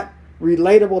is not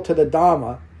relatable to the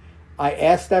Dhamma, I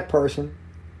ask that person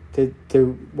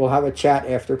we'll have a chat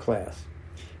after class.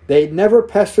 They never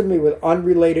pestered me with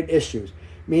unrelated issues,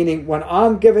 meaning when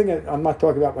I'm I'm not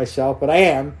talking about myself, but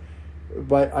I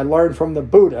learned from the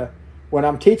Buddha, when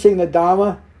I'm teaching the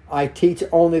Dhamma, I teach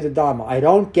only the Dhamma. I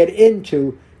don't get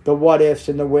into the what-ifs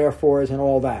and the wherefores and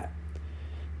all that.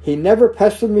 He never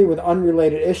pestered me with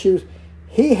unrelated issues.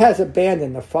 He has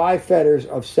abandoned the 5 fetters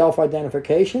of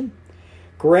self-identification,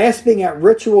 grasping at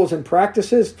rituals and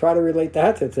practices. Try to relate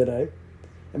that to today.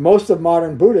 And most of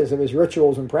modern Buddhism is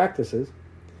rituals and practices.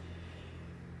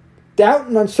 Doubt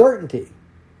and uncertainty.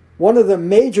 One of the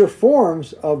major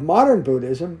forms of modern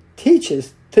Buddhism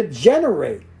teaches to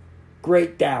generate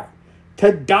great doubt,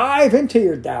 to dive into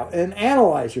your doubt and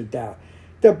analyze your doubt.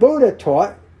 The Buddha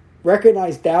taught,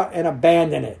 recognize doubt and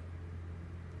abandon it.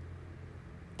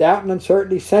 Doubt and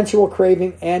uncertainty, sensual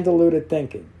craving, and deluded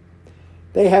thinking.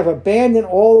 They have abandoned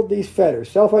all of these fetters: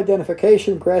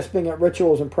 self-identification, grasping at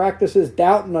rituals and practices,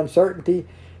 doubt and uncertainty,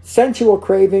 sensual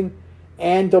craving,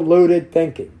 and deluded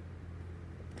thinking.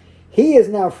 He is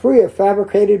now free of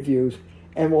fabricated views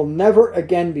and will never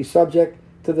again be subject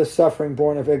to the suffering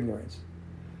born of ignorance.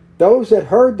 Those that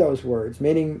heard those words,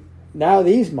 meaning now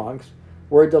these monks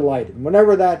were delighted.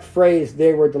 Whenever that phrase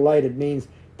 "they were delighted" means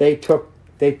they took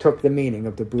the meaning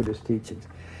of the Buddha's teachings.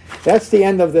 That's the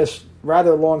end of this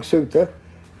rather long sutta.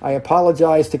 I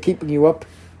apologize to keeping you up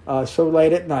so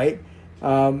late at night.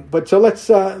 But so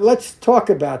let's talk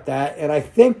about that. And I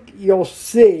think you'll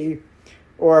see,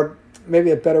 or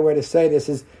maybe a better way to say this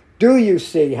is, do you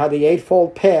see how the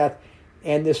Eightfold Path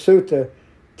and the sutta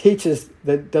teaches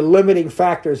the limiting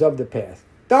factors of the path?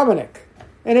 Dominic,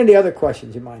 and any other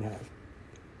questions you might have?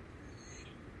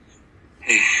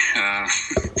 Hey,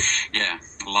 yeah,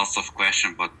 lots of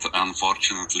questions, but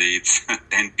unfortunately it's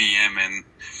 10 p.m. and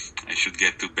I should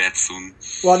get to bed soon.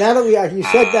 Well, now that you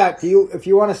said that, if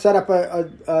you want to set up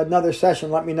another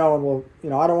session, let me know,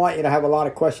 and I don't want you to have a lot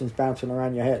of questions bouncing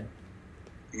around your head.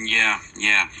 Yeah.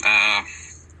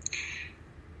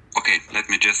 Okay, let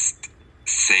me just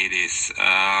say this.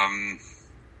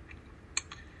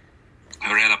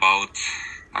 I read about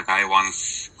a guy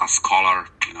once, a scholar,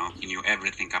 he knew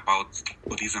everything about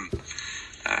Buddhism.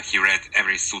 He read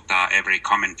every sutta, every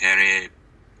commentary,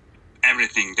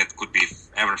 everything that could be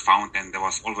ever found, and he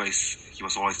was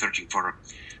always searching for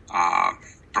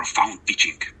profound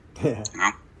teaching. Yeah.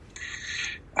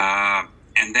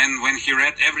 And then when he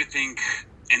read everything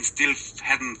and still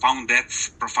hadn't found that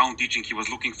profound teaching he was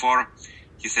looking for,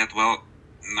 he said, well,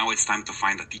 now it's time to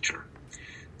find a teacher.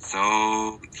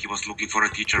 So he was looking for a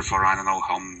teacher for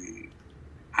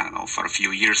for a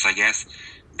few years, I guess.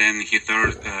 Then he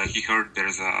heard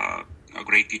there's a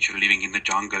great teacher living in the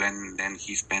jungle, and then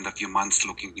he spent a few months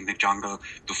looking in the jungle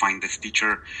to find this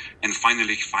teacher, and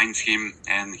finally he finds him,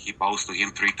 and he bows to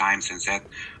him 3 times and said,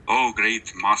 "Oh,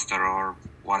 great master," or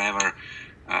whatever,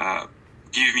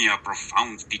 "give me a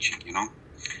profound teaching,"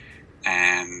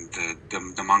 And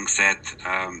the monk said,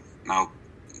 now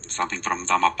something from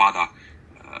Dhammapada.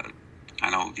 I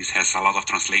know this has a lot of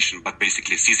translation, but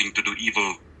basically ceasing to do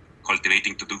evil,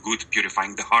 cultivating to do good,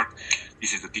 purifying the heart.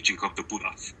 This is the teaching of the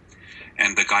Buddhas.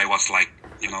 And the guy was like,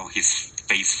 his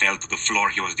face fell to the floor.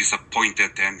 He was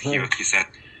disappointed, and he said,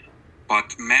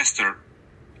 "But master,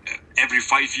 every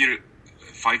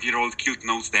 5-year-old kid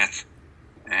knows that."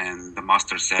 And the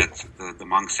master said, the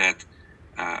monk said,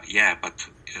 "Yeah, but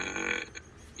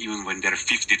even when they're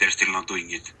 50, they're still not doing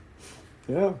it."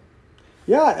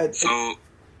 Yeah. So,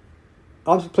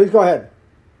 please go ahead.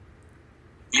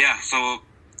 Yeah. So,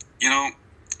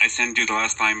 I sent you the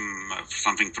last time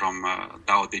something from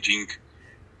Tao Te Ching,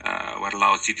 where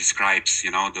Lao Tzu describes,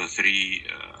 the 3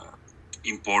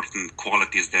 important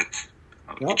qualities that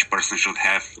each person should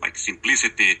have, like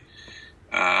simplicity,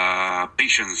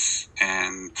 patience,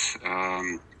 and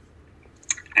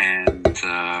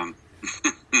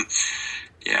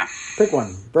yeah. Pick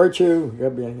one. Virtue.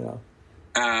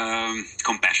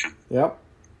 Compassion. Yep.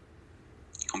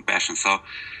 Compassion. So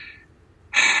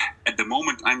at the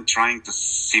moment, I'm trying to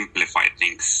simplify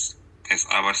things, as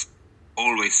I was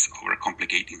always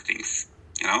overcomplicating things.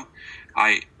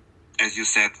 As you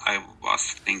said, I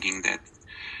was thinking that,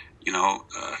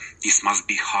 this must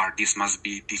be hard, this must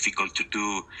be difficult to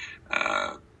do,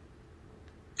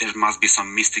 there must be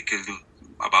some mystical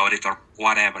about it or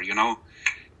whatever,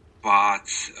 but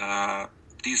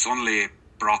this only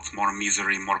brought more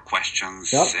misery, more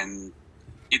questions, and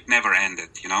it never ended,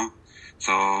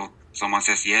 So someone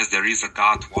says, yes, there is a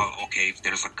God. Well, okay, if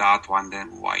there's a God,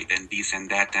 then why then this and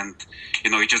that? And,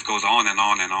 it just goes on and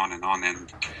on and on and on,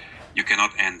 and you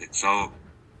cannot end it. So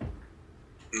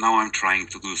now I'm trying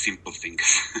to do simple things,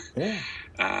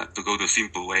 to go the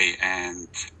simple way. And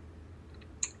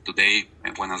today,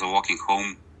 when I was walking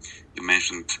home, you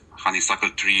mentioned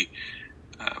honeysuckle tree.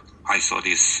 I saw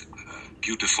this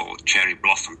beautiful cherry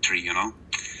blossom tree,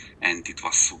 and it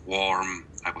was warm.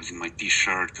 I was in my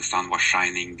t-shirt, the sun was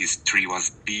shining, this tree was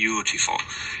beautiful,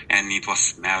 and it was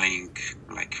smelling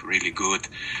like really good,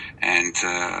 and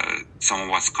someone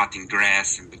was cutting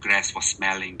grass, and the grass was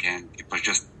smelling, and it was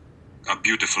just a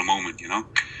beautiful moment,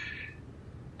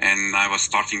 and I was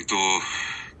starting to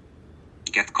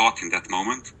get caught in that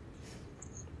moment,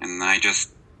 and I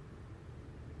just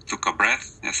took a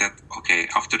breath. I said, okay,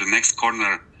 after the next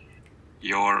corner,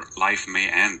 your life may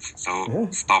end, so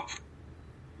stop.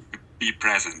 Be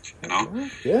present,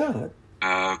 Yeah.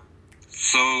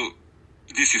 So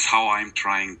this is how I'm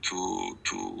trying to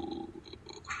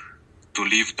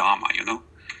live Dhamma,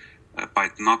 by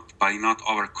not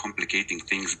overcomplicating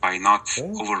things, by not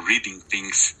overreading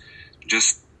things.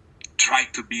 Just try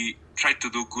to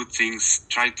do good things.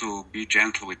 Try to be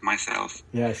gentle with myself.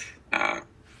 Yes.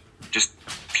 Just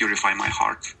purify my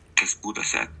heart, as Buddha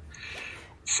said.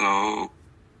 So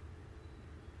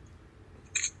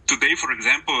today, for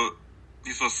example,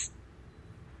 this was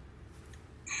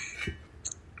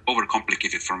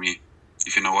overcomplicated for me,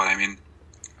 if you know what I mean.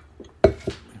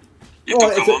 It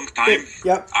took a long time.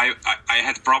 I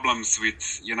had problems with,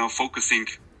 focusing.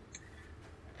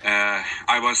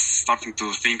 I was starting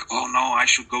to think, oh no, I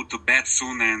should go to bed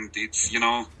soon. And it's,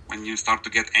 when you start to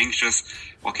get anxious,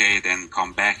 okay, then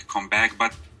come back.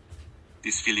 But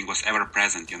this feeling was ever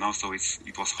present, so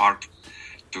it was hard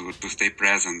to stay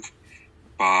present.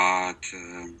 But,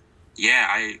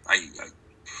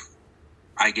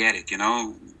 I get it,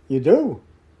 You do?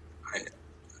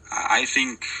 I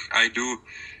think I do.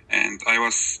 And I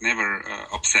was never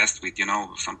obsessed with,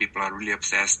 some people are really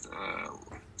obsessed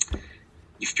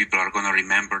if people are going to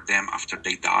remember them after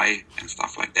they die and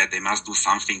stuff like that. They must do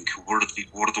something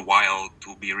worthwhile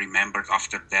to be remembered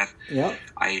after death. Yeah.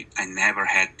 I never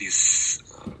had these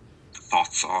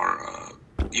thoughts or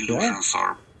illusions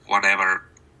or whatever.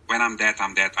 When I'm dead,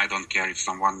 I'm dead. I don't care if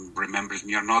someone remembers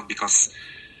me or not, because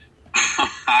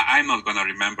I'm not going to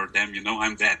remember them,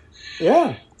 I'm dead.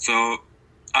 Yeah. So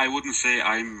I wouldn't say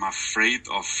I'm afraid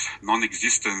of not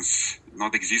existing,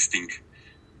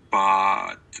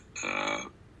 but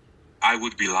I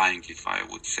would be lying if I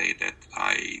would say that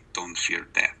I don't fear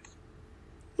death.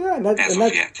 Yeah,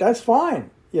 that's fine.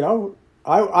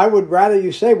 I would rather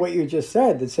you say what you just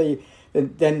said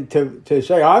than to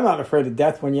say I'm not afraid of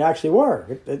death when you actually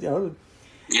were.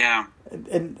 Yeah.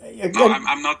 And again, no,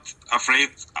 I'm not afraid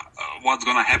what's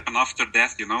going to happen after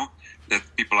death, that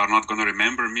people are not going to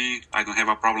remember me. I don't have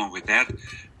a problem with that.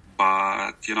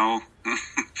 But,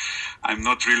 I'm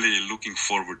not really looking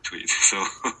forward to it. So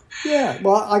yeah,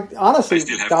 well, honestly,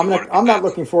 Dominic, I'm not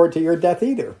looking forward to your death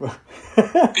either. Well,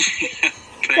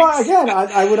 again,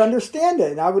 I would understand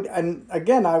it.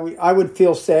 I would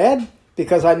feel sad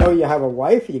because I know you have a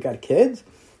wife, you got kids.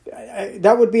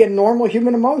 That would be a normal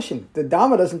human emotion. The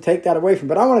Dhamma doesn't take that away from.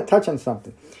 But I want to touch on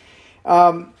something.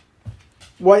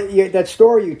 That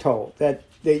story you told that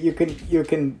you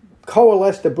can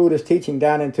coalesce the Buddha's teaching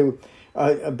down into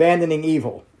abandoning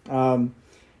evil.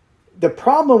 The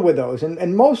problem with those,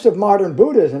 and most of modern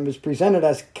Buddhism is presented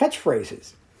as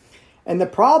catchphrases. And the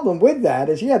problem with that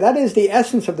is, that is the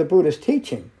essence of the Buddha's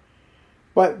teaching.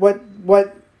 But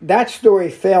what that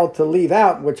story failed to leave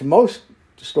out, which most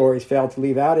stories fail to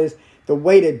leave out, is the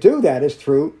way to do that is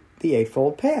through the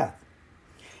Eightfold Path.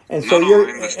 And so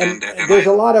there's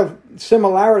a lot of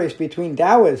similarities between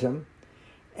Taoism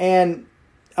and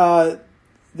the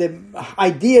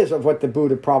ideas of what the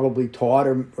Buddha probably taught,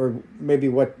 or maybe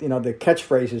what the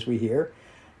catchphrases we hear,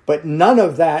 but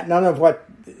there's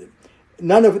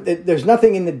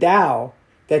nothing in the Tao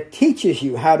that teaches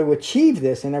you how to achieve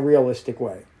this in a realistic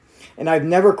way. And I've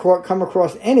never come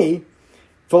across any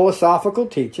philosophical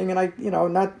teaching, and I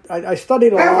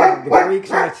studied a lot of the Greeks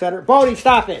and etc. Bodhi,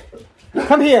 stop it!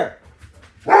 Come here,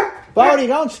 Bodhi!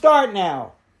 Don't start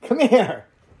now. Come here.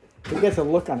 He gets a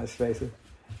look on his face.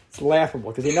 It's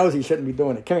laughable because he knows he shouldn't be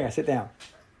doing it. Come here, sit down.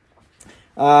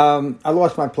 I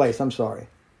lost my place. I'm sorry.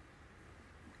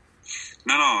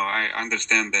 No, I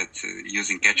understand that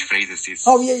using catchphrases is.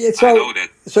 Oh yeah. So, I know that.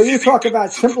 So you talk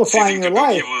about simplifying your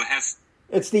life.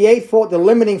 It's the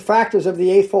limiting factors of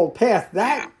the Eightfold Path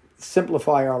that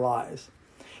simplify our lives.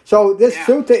 So this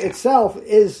sutta itself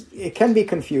it can be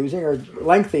confusing or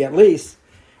lengthy at least,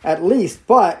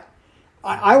 but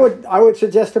I would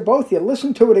suggest to both of you,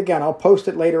 listen to it again. I'll post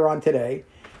it later on today.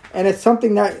 And it's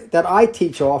something that I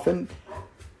teach often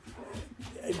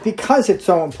because it's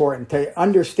so important to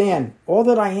understand all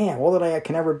that I am, all that I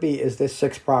can ever be is this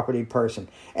six-property person.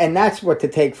 And that's what to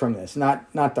take from this,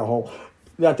 not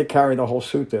to carry the whole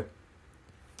sutta.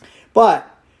 But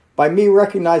by me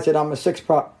recognizing that I'm a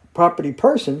six-property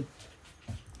person,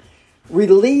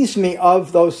 relieves me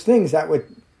of those things that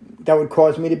would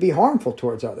cause me to be harmful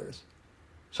towards others.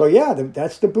 So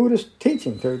that's the Buddhist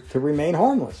teaching, to remain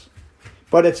harmless.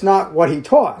 But it's not what he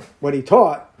taught. What he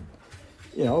taught,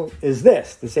 is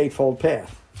this Eightfold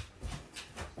Path.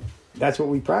 That's what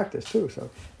we practice too. So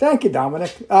thank you,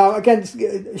 Dominic. Again,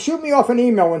 shoot me off an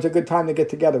email when's a good time to get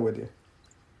together with you.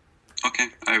 Okay,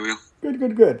 I will.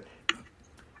 Good.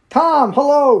 Tom,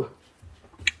 hello.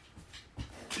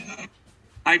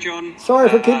 Hi, John. Sorry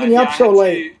for keeping you up so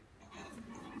late.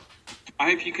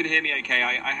 I hope you could hear me okay.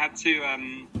 I had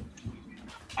to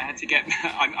get.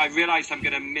 I realised I'm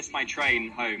going to miss my train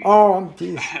home. Oh,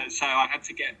 geez. So I had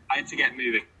to get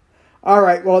moving. All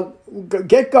right. Well,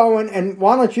 get going, and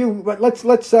why don't you? Let's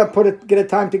get a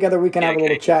time together. We can have a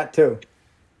little chat too.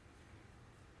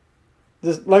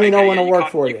 Just let me know when it'll work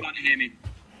for you. You can't hear me.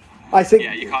 I think.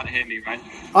 Yeah, you can't hear me, right?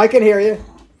 I can hear you.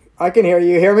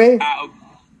 You hear me?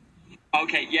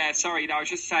 Okay. Yeah. Sorry. No, I was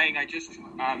just saying. I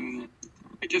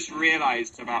just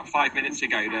realised about 5 minutes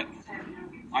ago that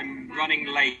I'm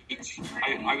running late.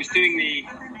 I was in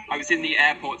the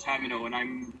airport terminal, and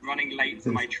I'm running late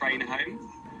for my train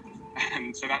home,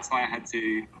 and so that's why I had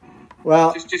to.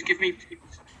 Well, just give me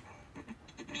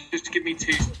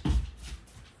two.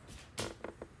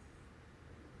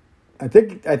 I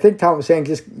think Tom was saying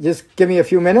just give me a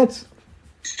few minutes.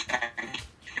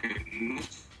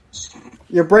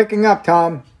 You're breaking up,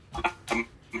 Tom.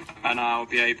 And I'll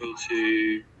be able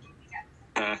to.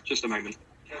 Just a moment.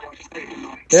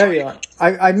 There you are.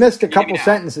 I missed a couple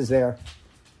sentences there.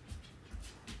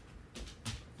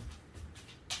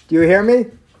 Do you hear me?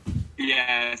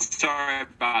 Yeah, sorry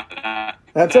about that.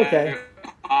 That's okay.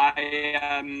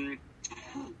 I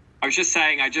was just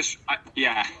saying. I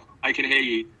can hear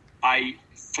you.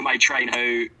 For my train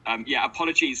home.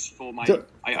 Apologies for my.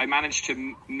 I managed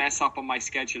to mess up on my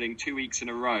scheduling 2 weeks in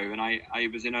a row, and I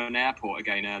was in an airport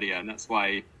again earlier, and that's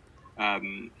why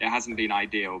it hasn't been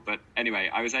ideal. But anyway,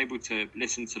 I was able to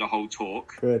listen to the whole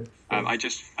talk. Good. I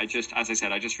just, as I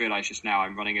said, I just realised just now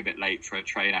I'm running a bit late for a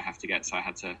train I have to get, so I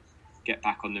had to get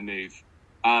back on the move.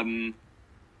 Well,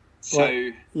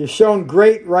 you've shown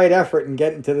great right effort in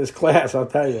getting to this class, I'll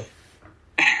tell you.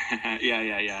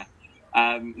 Yeah.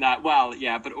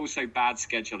 But also bad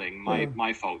scheduling,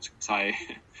 my fault. So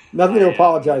nothing to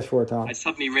apologize for, Tom. I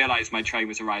suddenly realised my train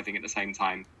was arriving at the same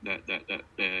time that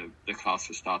the class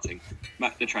was starting.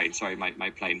 My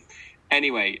plane.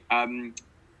 Anyway, I'll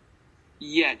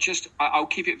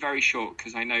keep it very short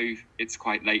because I know it's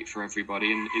quite late for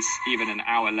everybody, and it's even an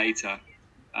hour later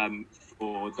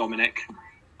for Dominic.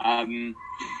 I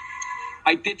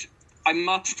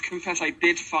must confess, I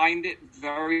did find it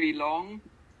very long,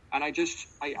 and I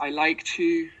like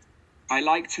to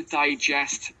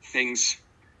digest things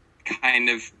kind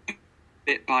of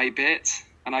bit by bit,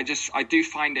 and I do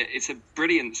find it's a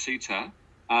brilliant sutta,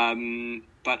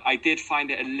 but I did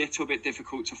find it a little bit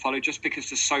difficult to follow just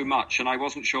because there's so much, and I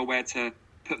wasn't sure where to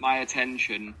put my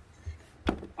attention.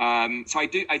 So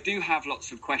I do have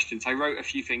lots of questions. I wrote a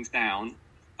few things down,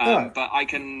 but I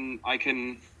can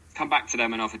come back to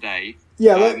them another day.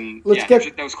 Yeah,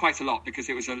 there was quite a lot because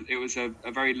it was a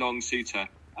very long sutta.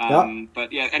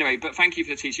 But yeah, anyway, but thank you for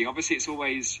the teaching. Obviously, it's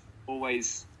always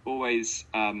always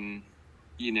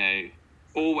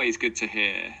good to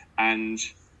hear, and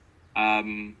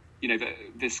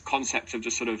this concept of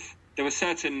just sort of, there were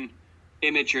certain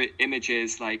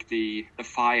images like the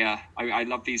fire. I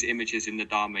love these images in the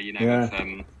Dharma, of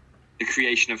the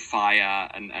creation of fire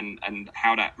and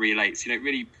how that relates. It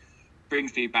really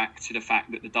brings me back to the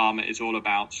fact that the Dharma is all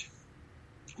about,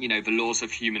 the laws of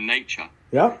human nature.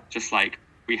 Yeah. Just like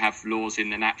we have laws in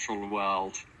the natural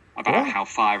world about how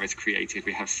fire is created,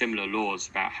 we have similar laws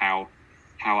about how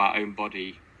our own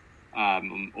body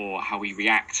or how we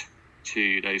react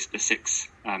to the six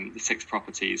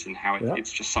properties, and how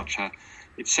it's just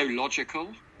it's so logical,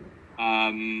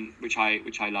 which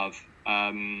I love.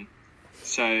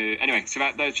 So anyway,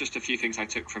 those just a few things I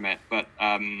took from it, but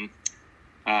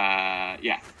but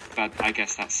I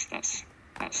guess that's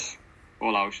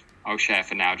all I'll share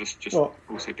for now. Just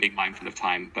also being mindful of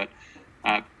time, but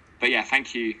yeah,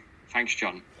 thanks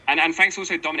John, and thanks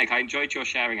also Dominic. I enjoyed your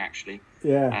sharing actually.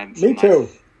 Yeah, me too.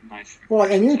 Nice. Well,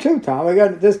 and you too, Tom.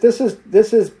 Again, this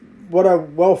is what a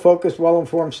well-focused,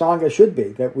 well-informed Sangha should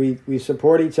be. That we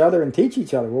support each other and teach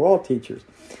each other. We're all teachers.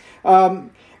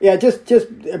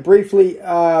 Just briefly.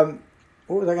 What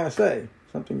was I going to say?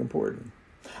 Something important.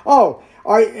 Oh,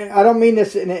 I don't mean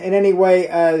this in any way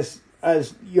as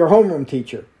your homeroom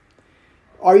teacher.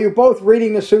 Are you both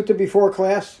reading the sutta before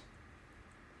class?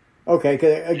 Okay,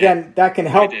 'cause again, that can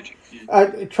help.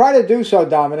 Try to do so,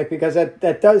 Dominic, because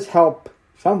that does help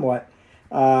somewhat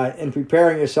in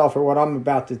preparing yourself for what I'm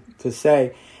about to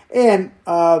say. And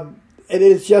it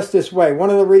is just this way. One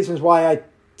of the reasons why I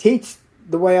teach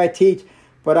the way I teach,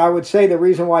 but I would say the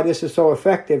reason why this is so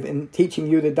effective in teaching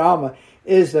you the Dhamma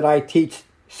is that I teach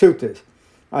suttas.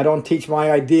 I don't teach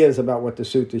my ideas about what the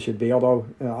sutta should be, although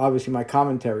obviously my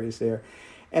commentary is there.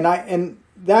 And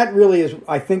that really is,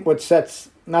 I think, what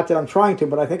sets, not that I'm trying to,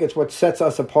 but I think it's what sets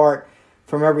us apart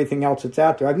from everything else that's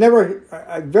out there. I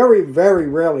very, very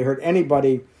rarely heard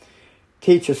anybody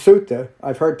teach a sutta.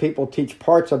 I've heard people teach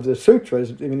parts of the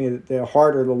sutras, even the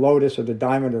heart or the lotus or the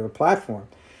diamond or the platform.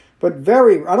 But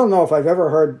I don't know if I've ever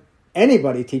heard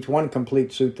anybody teach one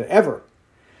complete sutta, ever.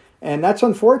 And that's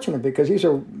unfortunate because these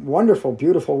are wonderful,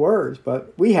 beautiful words,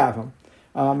 but we have them,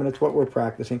 and it's what we're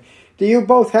practicing. Do you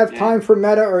both have time for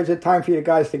metta, or is it time for you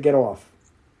guys to get off?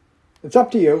 It's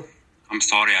up to you. I'm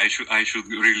sorry, I should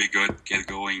really get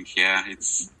going. Yeah,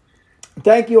 it's.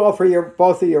 Thank you all for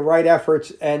both of your right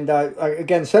efforts, and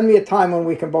again, send me a time when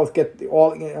we can both get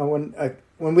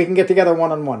when we can get together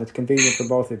one-on-one. It's convenient for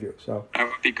both of you. So that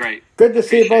would be great. Good to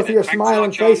see both of your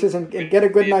smiling faces and get a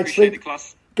good night's sleep.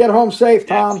 Get home safe,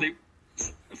 Tom.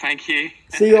 Thank you.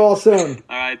 See you all soon.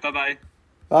 All right. Bye-bye.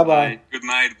 Bye-bye. Good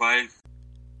night. Bye.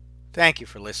 Thank you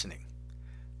for listening.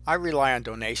 I rely on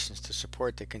donations to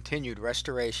support the continued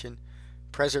restoration,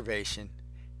 preservation,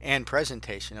 and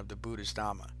presentation of the Buddha's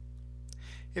Dhamma.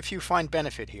 If you find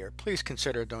benefit here, please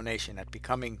consider a donation at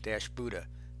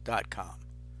becoming-buddha.com.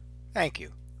 Thank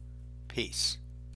you. Peace.